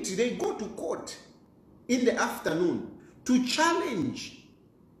the 8, they go to court in the afternoon to challenge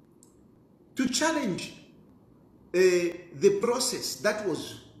the process that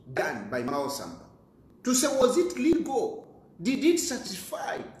was done by Mao Sampa. To say, was it legal? Did it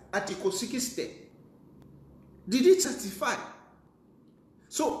satisfy Article 60? Did it satisfy?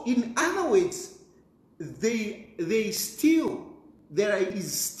 So, in other words, there is still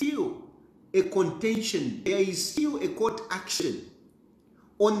a contention, there is still a court action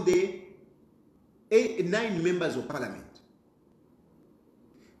on the 9 members of parliament.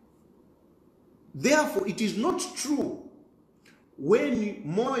 Therefore, it is not true when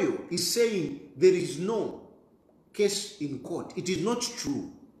Moyo is saying there is no case in court. It is not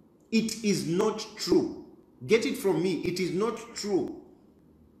true. It is not true. Get it from me. It is not true.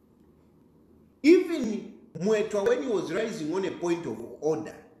 Even Mwetwa, when he was rising on a point of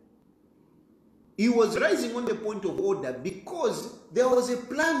order, he was rising on the point of order because there was a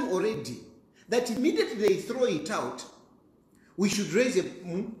plan already that immediately they throw it out, we should raise a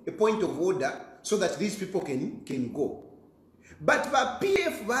point of order so that these people can go. But the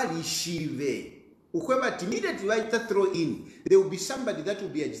PF Valley Shive, immediately right throw in, there will be somebody that will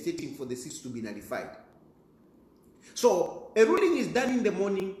be agitating for the seats to be nullified. So a ruling is done in the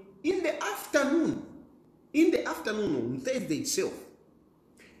morning. In the afternoon, on Thursday itself,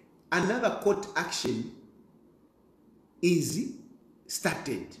 another court action is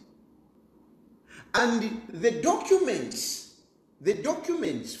started. And the documents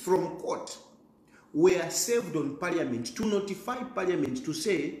from court were served on Parliament to notify Parliament to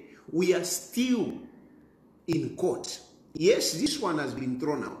say, we are still in court. Yes, this one has been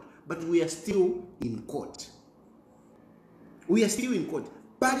thrown out, but we are still in court. We are still in court.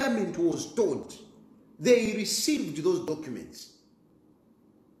 Parliament was told. They received those documents.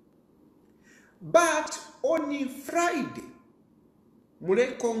 But on Friday,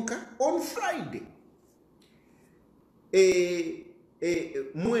 on Friday,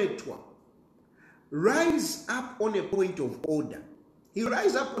 Mwetwa rise up on a point of order. He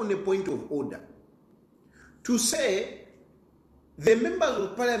rise up on a point of order to say the members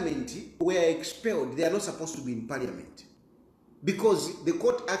of parliament were expelled. They are not supposed to be in parliament because the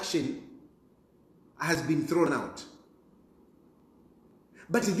court action has been thrown out.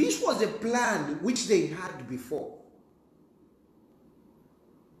 But this was a plan which they had before,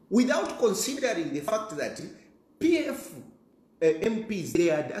 without considering the fact that PF MPs, they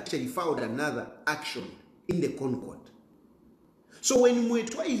had actually filed another action in the Concord. So when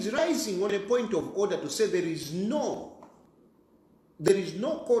Mwetwa is rising on a point of order to say there is no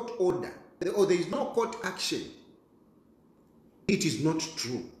court order or there is no court action, it is not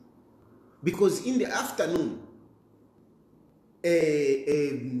true. Because in the afternoon,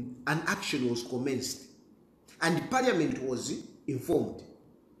 an action was commenced and Parliament was informed.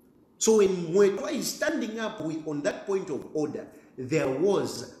 So when Mwetwa is standing up on that point of order, there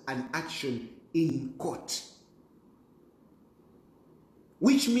was an action in court.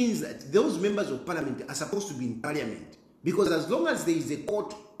 Which means that those members of parliament are supposed to be in parliament. Because as long as there is a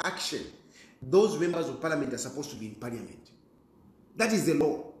court action, those members of parliament are supposed to be in parliament. That is the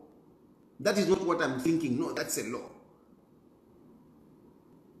law. That is not what I'm thinking. No, that's a law.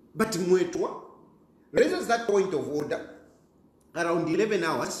 But Mwetwa raises that point of order around 11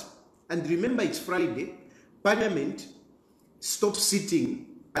 hours. And remember, it's Friday. Parliament stops sitting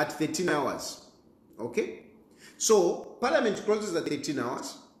at 13 hours. Okay? So, Parliament closes at 13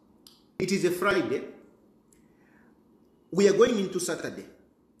 hours. It is a Friday. We are going into Saturday.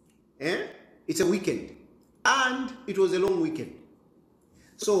 It's a weekend. And it was a long weekend.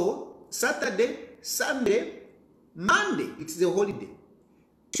 So, Saturday, Sunday, Monday, it's the holiday.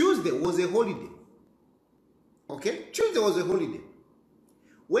 Tuesday was a holiday. Okay? Tuesday was a holiday.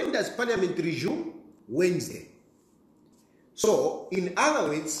 When does Parliament resume? Wednesday. So, in other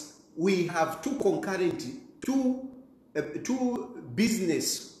words, we have two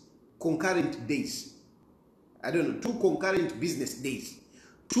business concurrent days. I don't know, two concurrent business days.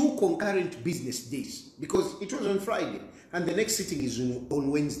 Two concurrent business days. Because it was on Friday and the next sitting is on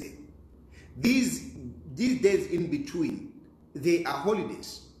Wednesday. These days in between, they are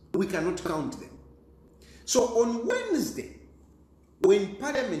holidays. We cannot count them. So on Wednesday, when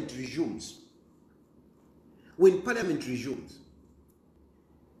Parliament resumes, we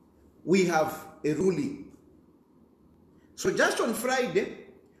have a ruling. So just on Friday,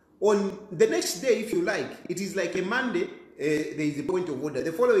 on the next day, if you like, it is like a Monday, there is a point of order.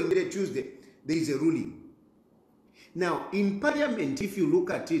 The following day, Tuesday, there is a ruling. Now, in Parliament, if you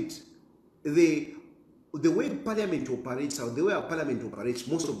look at it, the way Parliament operates, or the way our Parliament operates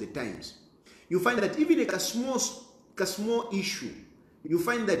most of the times, you find that even like a small issue, you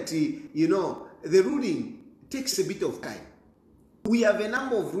find that, the ruling takes a bit of time. We have a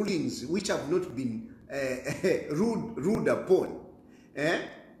number of rulings which have not been ruled upon,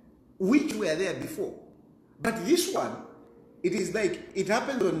 which were there before. But this one, it is like it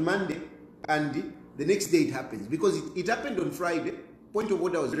happens on Monday and the next day it happens, because it happened on Friday. Point of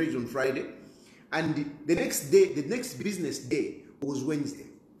order was raised on Friday, and the next day, the next business day was Wednesday.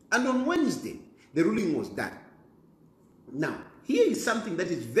 And on Wednesday, the ruling was done. Now, here is something that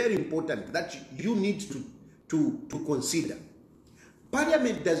is very important that you need to consider.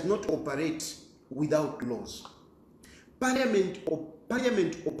 Parliament does not operate without laws. Parliament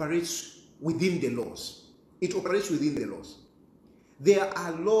operates within the laws. It operates within the laws. There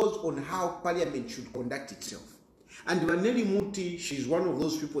are laws on how Parliament should conduct itself. And Vanelli Muti, she's one of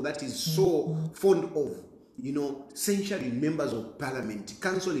those people that is so fond of, censuring members of Parliament,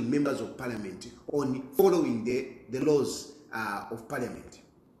 counseling members of Parliament on following the laws of Parliament.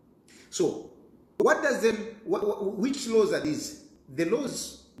 So, which laws are these? The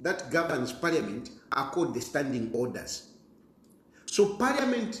laws that governs Parliament are called the standing orders. So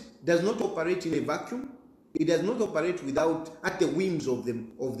Parliament does not operate in a vacuum. It does not operate at the whims of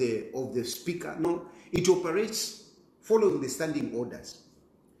the speaker. No, it operates following the standing orders.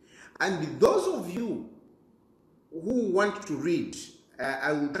 And those of you who want to read,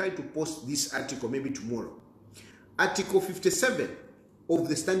 I will try to post this article maybe tomorrow. Article 57 of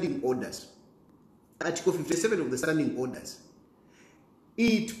the standing orders. Article 57 of the standing orders.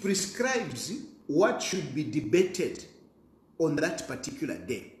 It prescribes what should be debated on that particular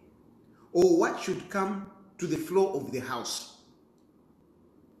day, or what should come to the floor of the House.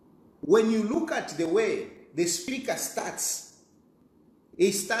 When you look at the way the speaker starts,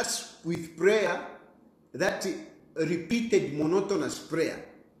 he starts with prayer, that repeated monotonous prayer.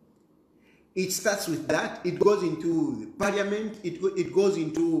 It starts with that, it goes into the Parliament, it goes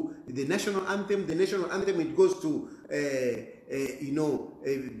into the national anthem, it goes to the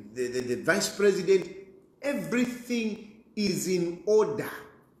Vice President. Everything is in order.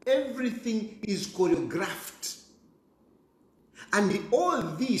 Everything is choreographed. And all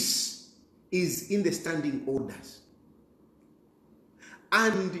this is in the standing orders.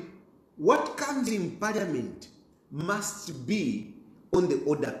 And what comes in Parliament must be on the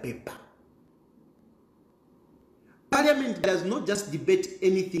order paper. Parliament does not just debate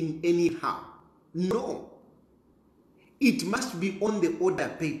anything anyhow. No. It must be on the order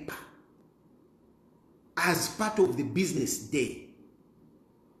paper as part of the business day.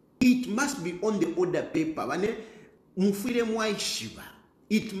 It must be on the order paper.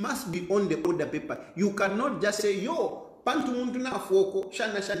 It must be on the order paper. You cannot just say, yo,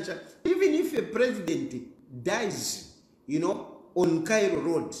 even if a president dies, on Cairo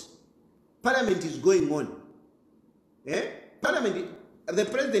Road, Parliament is going on. Parliament, the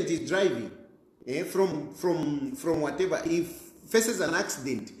president is driving from whatever. If faces an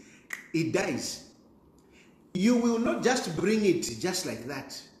accident, he dies. You will not just bring it just like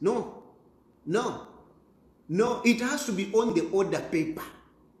that. No. It has to be on the order paper.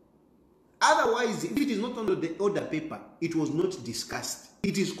 Otherwise, if it is not on the order paper, it was not discussed.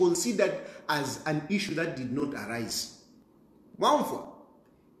 It is considered as an issue that did not arise.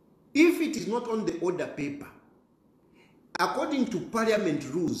 If it is not on the order paper, according to Parliament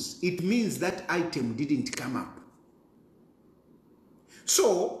rules, it means that item didn't come up.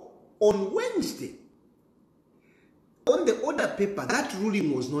 So, on Wednesday, on the order paper, that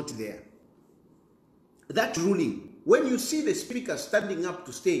ruling was not there. That ruling, when you see the speaker standing up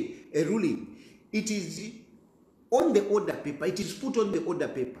to say a ruling, it is on the order paper. It is put on the order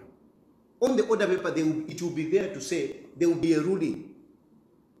paper. On the order paper, it will be there to say there will be a ruling.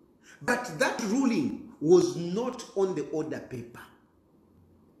 But that ruling was not on the order paper.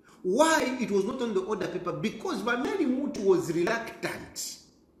 Why it was not on the order paper? Because Vanelli Muti was reluctant.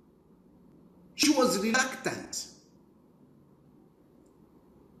 She was reluctant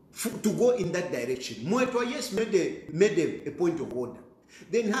to go in that direction. Mwetwa, yes, made a point of order.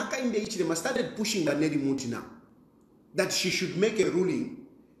 Then Haka in the Ichilema started pushing Vanelli Muti now that she should make a ruling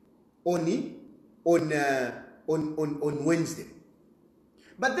on Wednesday.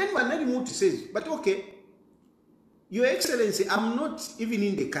 But then Vanelli Muti says, but okay, Your Excellency, I'm not even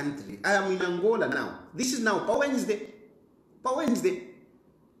in the country. I am in Angola now. This is now per Wednesday.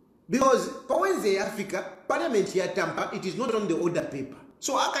 Because per Wednesday, Africa, Parliament here Tampa, it is not on the order paper.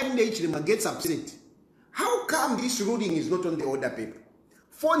 So how can the Ichilema gets upset? How come this ruling is not on the order paper?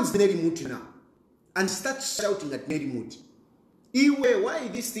 Phones Vanelli Muti now. and starts shouting at Neri Muti. Iwe, why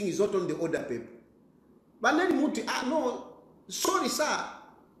this thing is not on the order paper? But Neri Muti, no, sorry sir,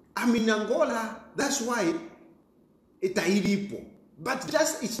 I'm in Angola, that's why itairipo. But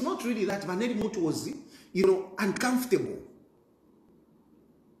just, it's not really that. Neri Muti was, uncomfortable.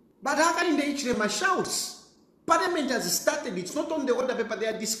 But how can they Ichirema shouts? Parliament has started, it's not on the order paper, they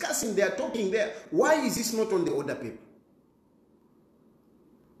are discussing, they are talking there. Why is this not on the order paper?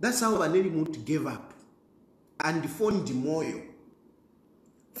 That's how Neri Muti gave up and phoned Moyo.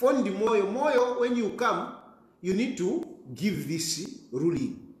 Phoned Moyo. Moyo, when you come, you need to give this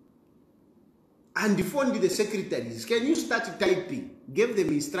ruling. And phoned the secretaries. Can you start typing? Gave them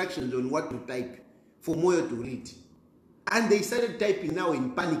instructions on what to type for Moyo to read. And they started typing now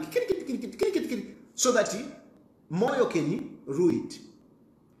in panic. So that Moyo can rule it.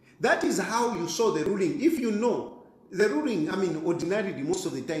 That is how you saw the ruling. If you know, the ruling, ordinarily, most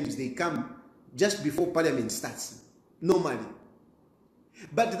of the times they come just before Parliament starts, normally.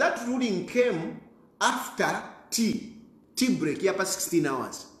 But that ruling came after tea break, past 16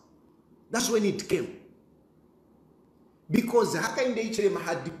 hours. That's when it came. Because Hakainde Hichilema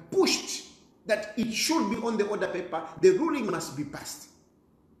had pushed that it should be on the order paper, the ruling must be passed.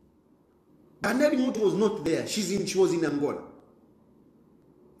 But Neri Muti was not there. She was in Angola.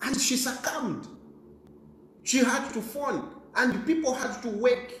 And she succumbed. She had to phone, and people had to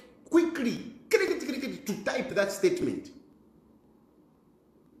work quickly to type that statement.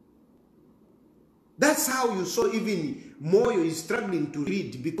 That's how you saw even Moyo is struggling to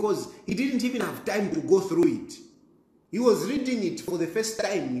read, because he didn't even have time to go through it. He was reading it for the first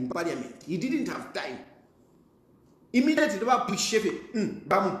time in Parliament. He didn't have time. Immediately,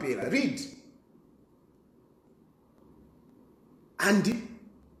 read. And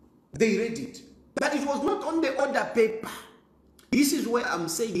they read it. But it was not on the order paper. This is where I'm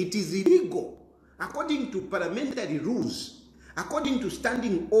saying it is illegal. According to parliamentary rules, according to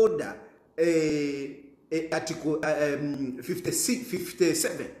standing order, Article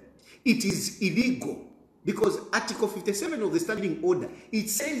 57, it is illegal. Because Article 57 of the standing order,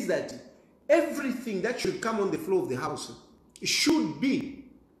 it says that everything that should come on the floor of the House should be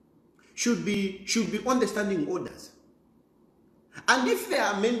on the standing orders. And if there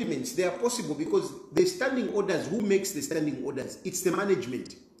are amendments, they are possible, because the standing orders, who makes the standing orders? It's the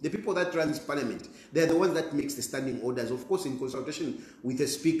management, the people that runs Parliament. They're the ones that makes the standing orders, of course, in consultation with the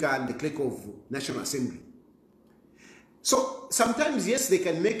Speaker and the Clerk of National Assembly. So sometimes, yes, they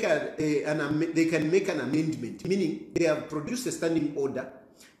can make an amendment, meaning they have produced a standing order,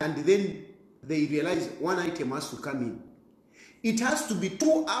 and then they realize one item has to come in. It has to be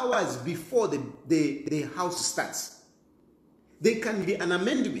 2 hours before the House starts. There can be an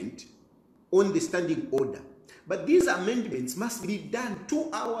amendment on the standing order, but these amendments must be done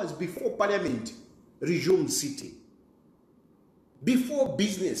 2 hours before Parliament resumes sitting, before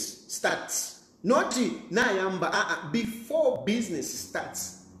business starts. Not before business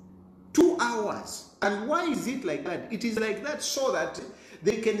starts. 2 hours. And why is it like that? It is like that so that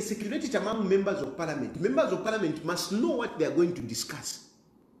they can circulate it among members of Parliament. Members of Parliament must know what they are going to discuss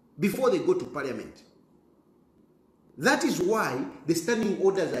before they go to Parliament. That is why the standing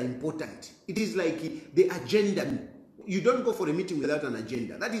orders are important. It is like the agenda. You don't go for a meeting without an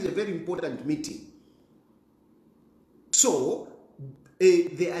agenda. That is a very important meeting. So,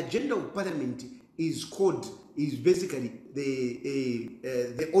 the agenda of Parliament is basically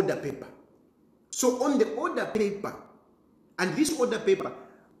the order paper. So on the order paper, and this order paper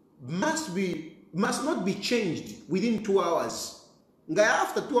must not be changed within 2 hours.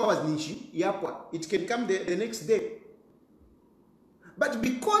 After 2 hours, it can come the next day. But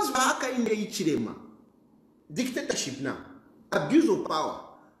because Hakainde Hichilema, dictatorship now, abuse of power,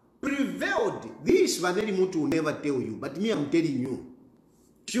 prevailed, this Neri Muti will never tell you, but me, I'm telling you.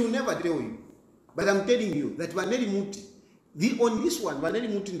 She will never tell you. But I'm telling you that Neri Muti, on this one, Neri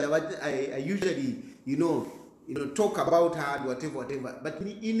Muti, I usually, talk about her and whatever. But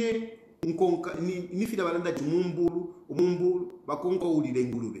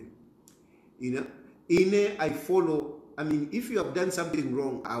I follow. If you have done something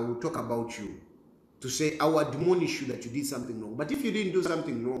wrong, I will talk about you. To say, I will admonish you that you did something wrong. But if you didn't do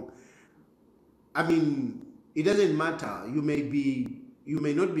something wrong, it doesn't matter. You may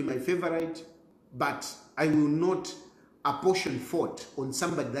not be my favorite, but I will not apportion fault on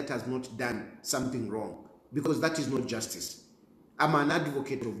somebody that has not done something wrong, because that is not justice. I'm an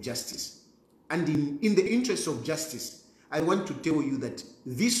advocate of justice. And in the interest of justice, I want to tell you that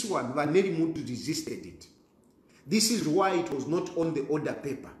this one, Neri Muti resisted it. This is why it was not on the order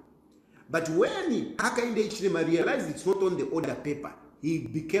paper. But when Hakainde Hichilema realized it's not on the order paper, he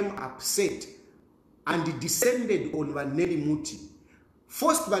became upset and descended on Vanelli Muti,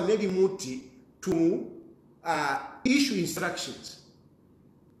 forced Vanelli Muti to issue instructions,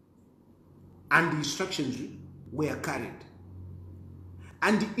 and the instructions were carried.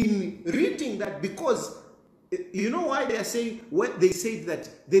 And in reading that, because you know why they are saying, when they said that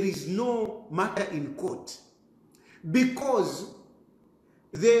there is no matter in court, because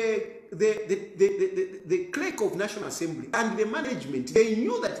the clerk of National Assembly and the management, they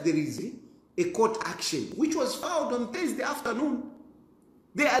knew that there is a court action which was filed on Thursday afternoon.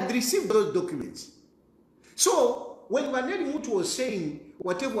 They had received those documents. So when Vanelli Mutu was saying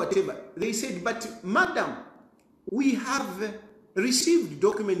whatever, they said, but madam, we have received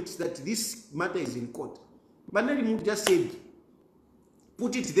documents that this matter is in court. Vanelli Mutu just said,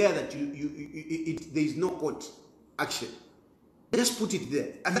 put it there that there is no court action. Just put it there.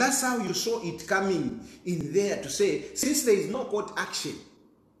 And that's how you saw it coming in there to say, since there is no court action,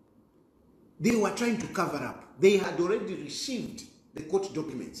 they were trying to cover up. They had already received the court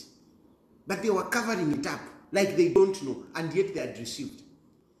documents, but they were covering it up like they don't know, and yet they had received.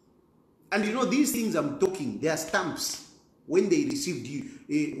 And you know, these things I'm talking, they are stamps. When they received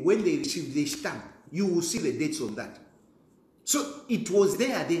the stamp, you will see the dates on that. So it was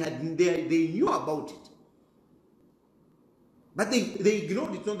there. They knew about it, but they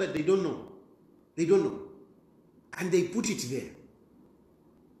ignored it. Not that they don't know. They don't know, and they put it there,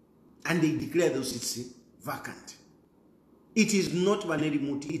 and they declare those seats vacant. It is not Vanelli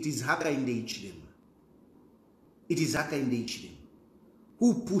Muti, it is Hakainde Hichilema. It is Hakainde Hichilema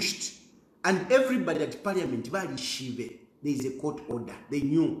who pushed, and everybody at Parliament, there is a court order. They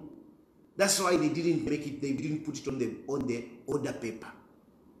knew. That's why they didn't make it, they didn't put it on the order paper.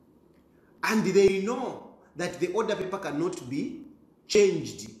 And they know that the order paper cannot be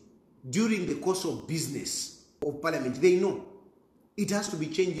changed during the course of business of Parliament. They know. It has to be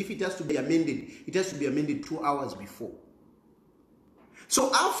changed. If it has to be amended, it has to be amended 2 hours before.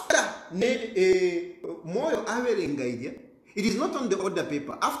 So after Moyo Averenga, it is not on the order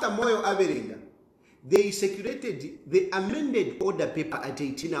paper. After Moyo Averenga, they circulated the amended order paper at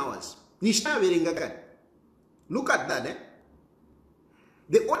 18 hours. Look at that. Eh?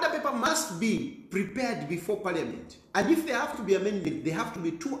 The order paper must be prepared before Parliament. And if they have to be amended, they have to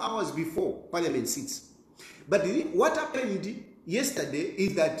be 2 hours before Parliament sits. But what happened yesterday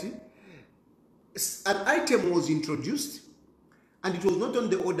is that an item was introduced, and it was not on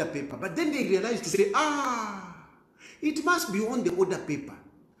the order paper. But then they realized to say, it must be on the order paper.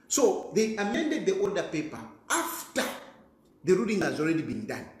 So they amended the order paper after the ruling has already been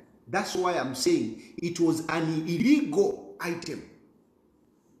done. That's why I'm saying it was an illegal item.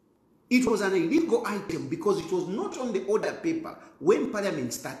 It was an illegal item because it was not on the order paper when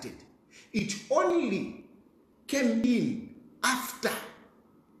Parliament started. It only came in after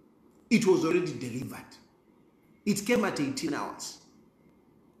it was already delivered. It came at 18 hours.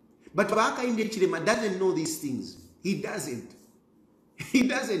 But Hakainde Hichilema doesn't know these things. He doesn't. He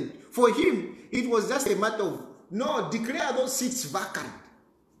doesn't. For him, it was just a matter of, no, declare those seats vacant.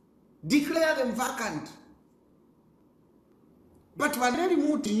 Declare them vacant. But Vanelli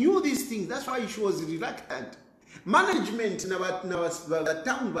Muti knew these things. That's why she was reluctant. Management, the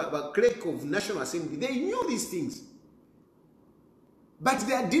town clerk of National Assembly, they knew these things. But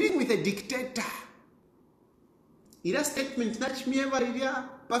they are dealing with a dictator. Ila statement nachimieva ilia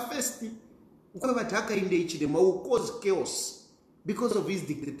perfectly. Ukaba Hakainde Hichilema will cause chaos because of his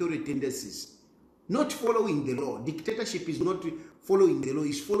dictatorial tendencies. Not following the law. Dictatorship is not following the law,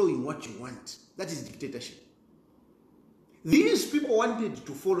 it's following what you want. That is dictatorship. These people wanted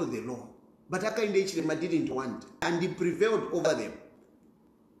to follow the law, but Hakainde Hichilema didn't want, and he prevailed over them.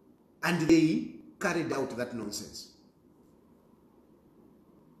 And they carried out that nonsense.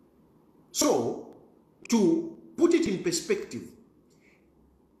 So, to put it in perspective,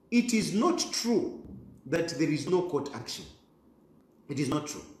 it is not true that there is no court action. It is not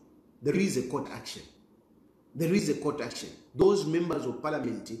true. There is a court action. There is a court action. Those members of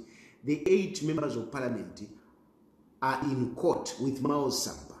Parliament, the 8 members of Parliament, are in court with Mao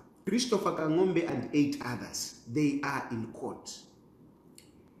Sampa. Christopher Kangombe and 8 others, they are in court.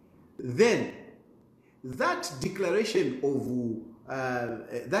 Then, that declaration of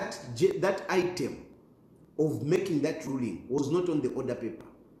that item of making that ruling was not on the order paper.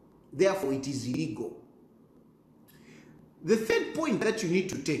 Therefore, it is illegal. The third point that you need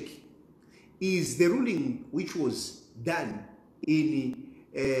to take is the ruling which was done in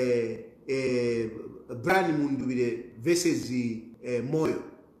Brani Mundu versus Moyo,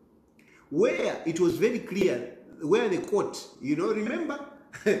 where it was very clear, where the court, you know, remember,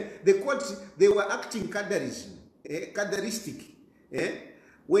 the court, they were acting cadaristic,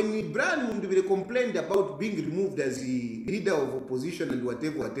 when Brian Mundubile complained about being removed as the leader of opposition and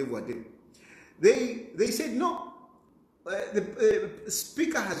whatever, they said no, the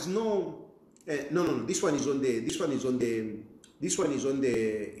speaker has no. No. This one is on the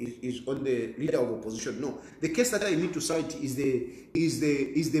leader of opposition. No, the case that I need to cite is the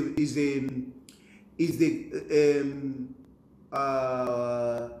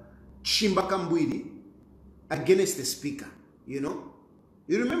Chimbakambwili against the speaker. You know,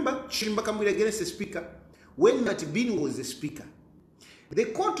 you remember Chimbakambwili against the speaker when Matibini was the speaker. The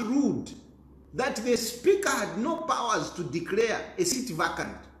court ruled that the speaker had no powers to declare a seat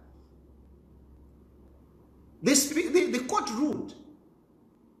vacant. The court ruled.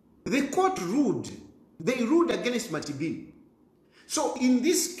 The court ruled. They ruled against Matibini. So in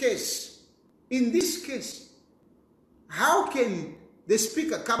this case, how can the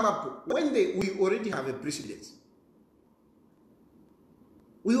speaker come up when we already have a precedent?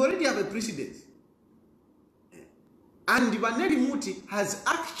 We already have a precedent. And Baneli Muti has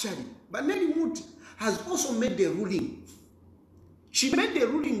also made the ruling. She made the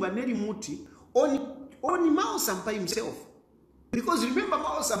ruling, Baneli Muti, on Mao Sampa himself. Because remember,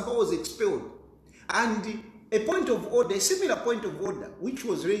 Mao Sampa was expelled. And a point of order, a similar point of order, which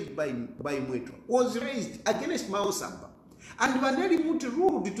was raised by Mwetwa, was raised against Mao Sampa. And Baneli Muti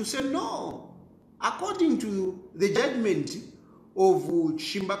ruled to say no. According to the judgment of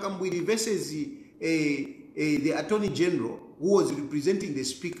Chimbakambwili versus the Attorney General, who was representing the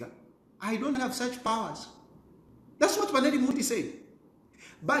speaker, I don't have such powers. That's what Baneli Muti said.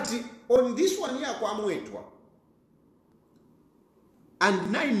 But on this one here, Mwetwa,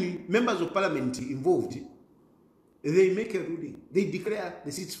 and 9 members of parliament involved, they make a ruling. They declare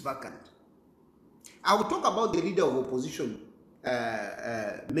the seats vacant. I will talk about the leader of opposition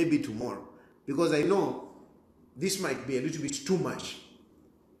maybe tomorrow, because I know this might be a little bit too much.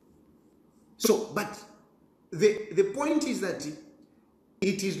 So, but the point is that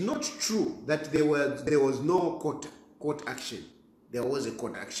it is not true that there was no court action. There was a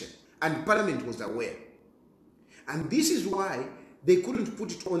court action, and Parliament was aware. And this is why they couldn't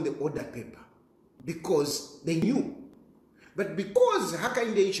put it on the order paper, because they knew. But because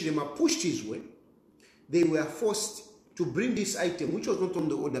Hakainde Hichilema pushed his way, they were forced to bring this item, which was not on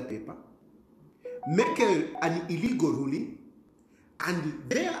the order paper, make an illegal ruling, and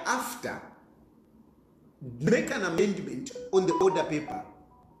thereafter make an amendment on the order paper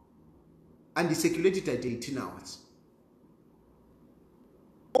and circulate it at 18 hours.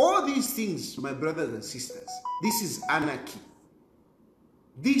 All these things, my brothers and sisters, this is anarchy.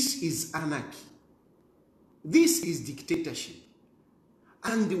 This is anarchy. This is dictatorship.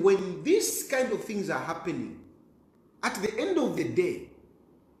 And when these kind of things are happening, at the end of the day,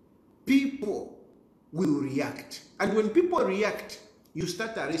 people will react. And when people react, you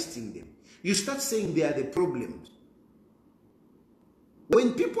start arresting them. You start saying they are the problems.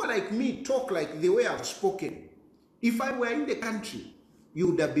 When people like me talk like the way I've spoken, if I were in the country, you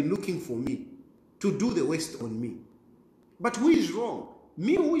would have been looking for me to do the worst on me. But who is wrong?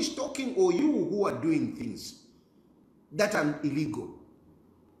 Me who is talking, or you who are doing things that are illegal?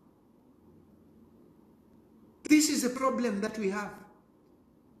 This is a problem that we have.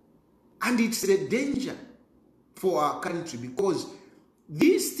 And it's a danger for our country, because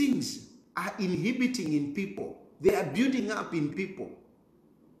these things are inhibiting in people. They are building up in people.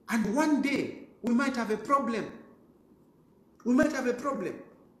 And one day, we might have a problem. We might have a problem.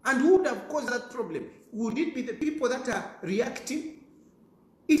 And who would have caused that problem? Would it be the people that are reacting?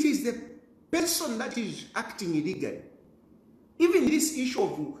 It is the person that is acting illegally. Even this issue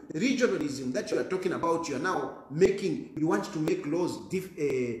of regionalism that you are talking about, you are now making, you want to make laws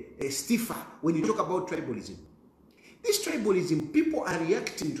stiffer when you talk about tribalism. This tribalism, people are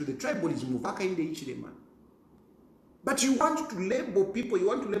reacting to the tribalism of Hakainde Hichilema. But you want to label people, you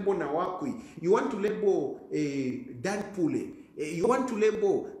want to label Nawakwi, you want to label Dan Pule, you want to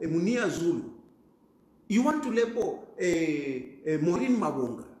label Munia Zulu, you want to label Maureen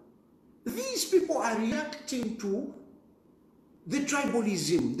Mabonga. These people are reacting to the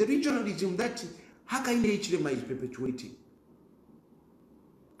tribalism, the regionalism that Hakainde Hichilema is perpetuating.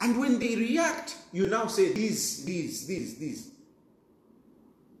 And when they react, you now say this.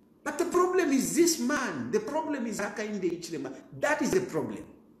 But the problem is this man. The problem is Hakainde Hichilema. That is the problem.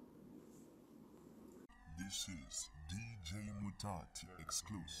 This is DJ Mutati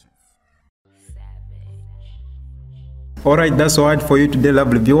exclusive. Alright, that's all for you today,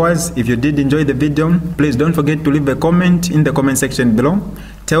 lovely viewers. If you did enjoy the video, please don't forget to leave a comment in the comment section below.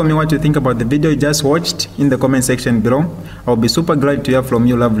 Tell me what you think about the video you just watched in the comment section below. I'll be super glad to hear from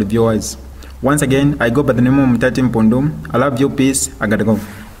you, lovely viewers. Once again, I go by the name of Mutati Mpundu. I love you, peace, I gotta go.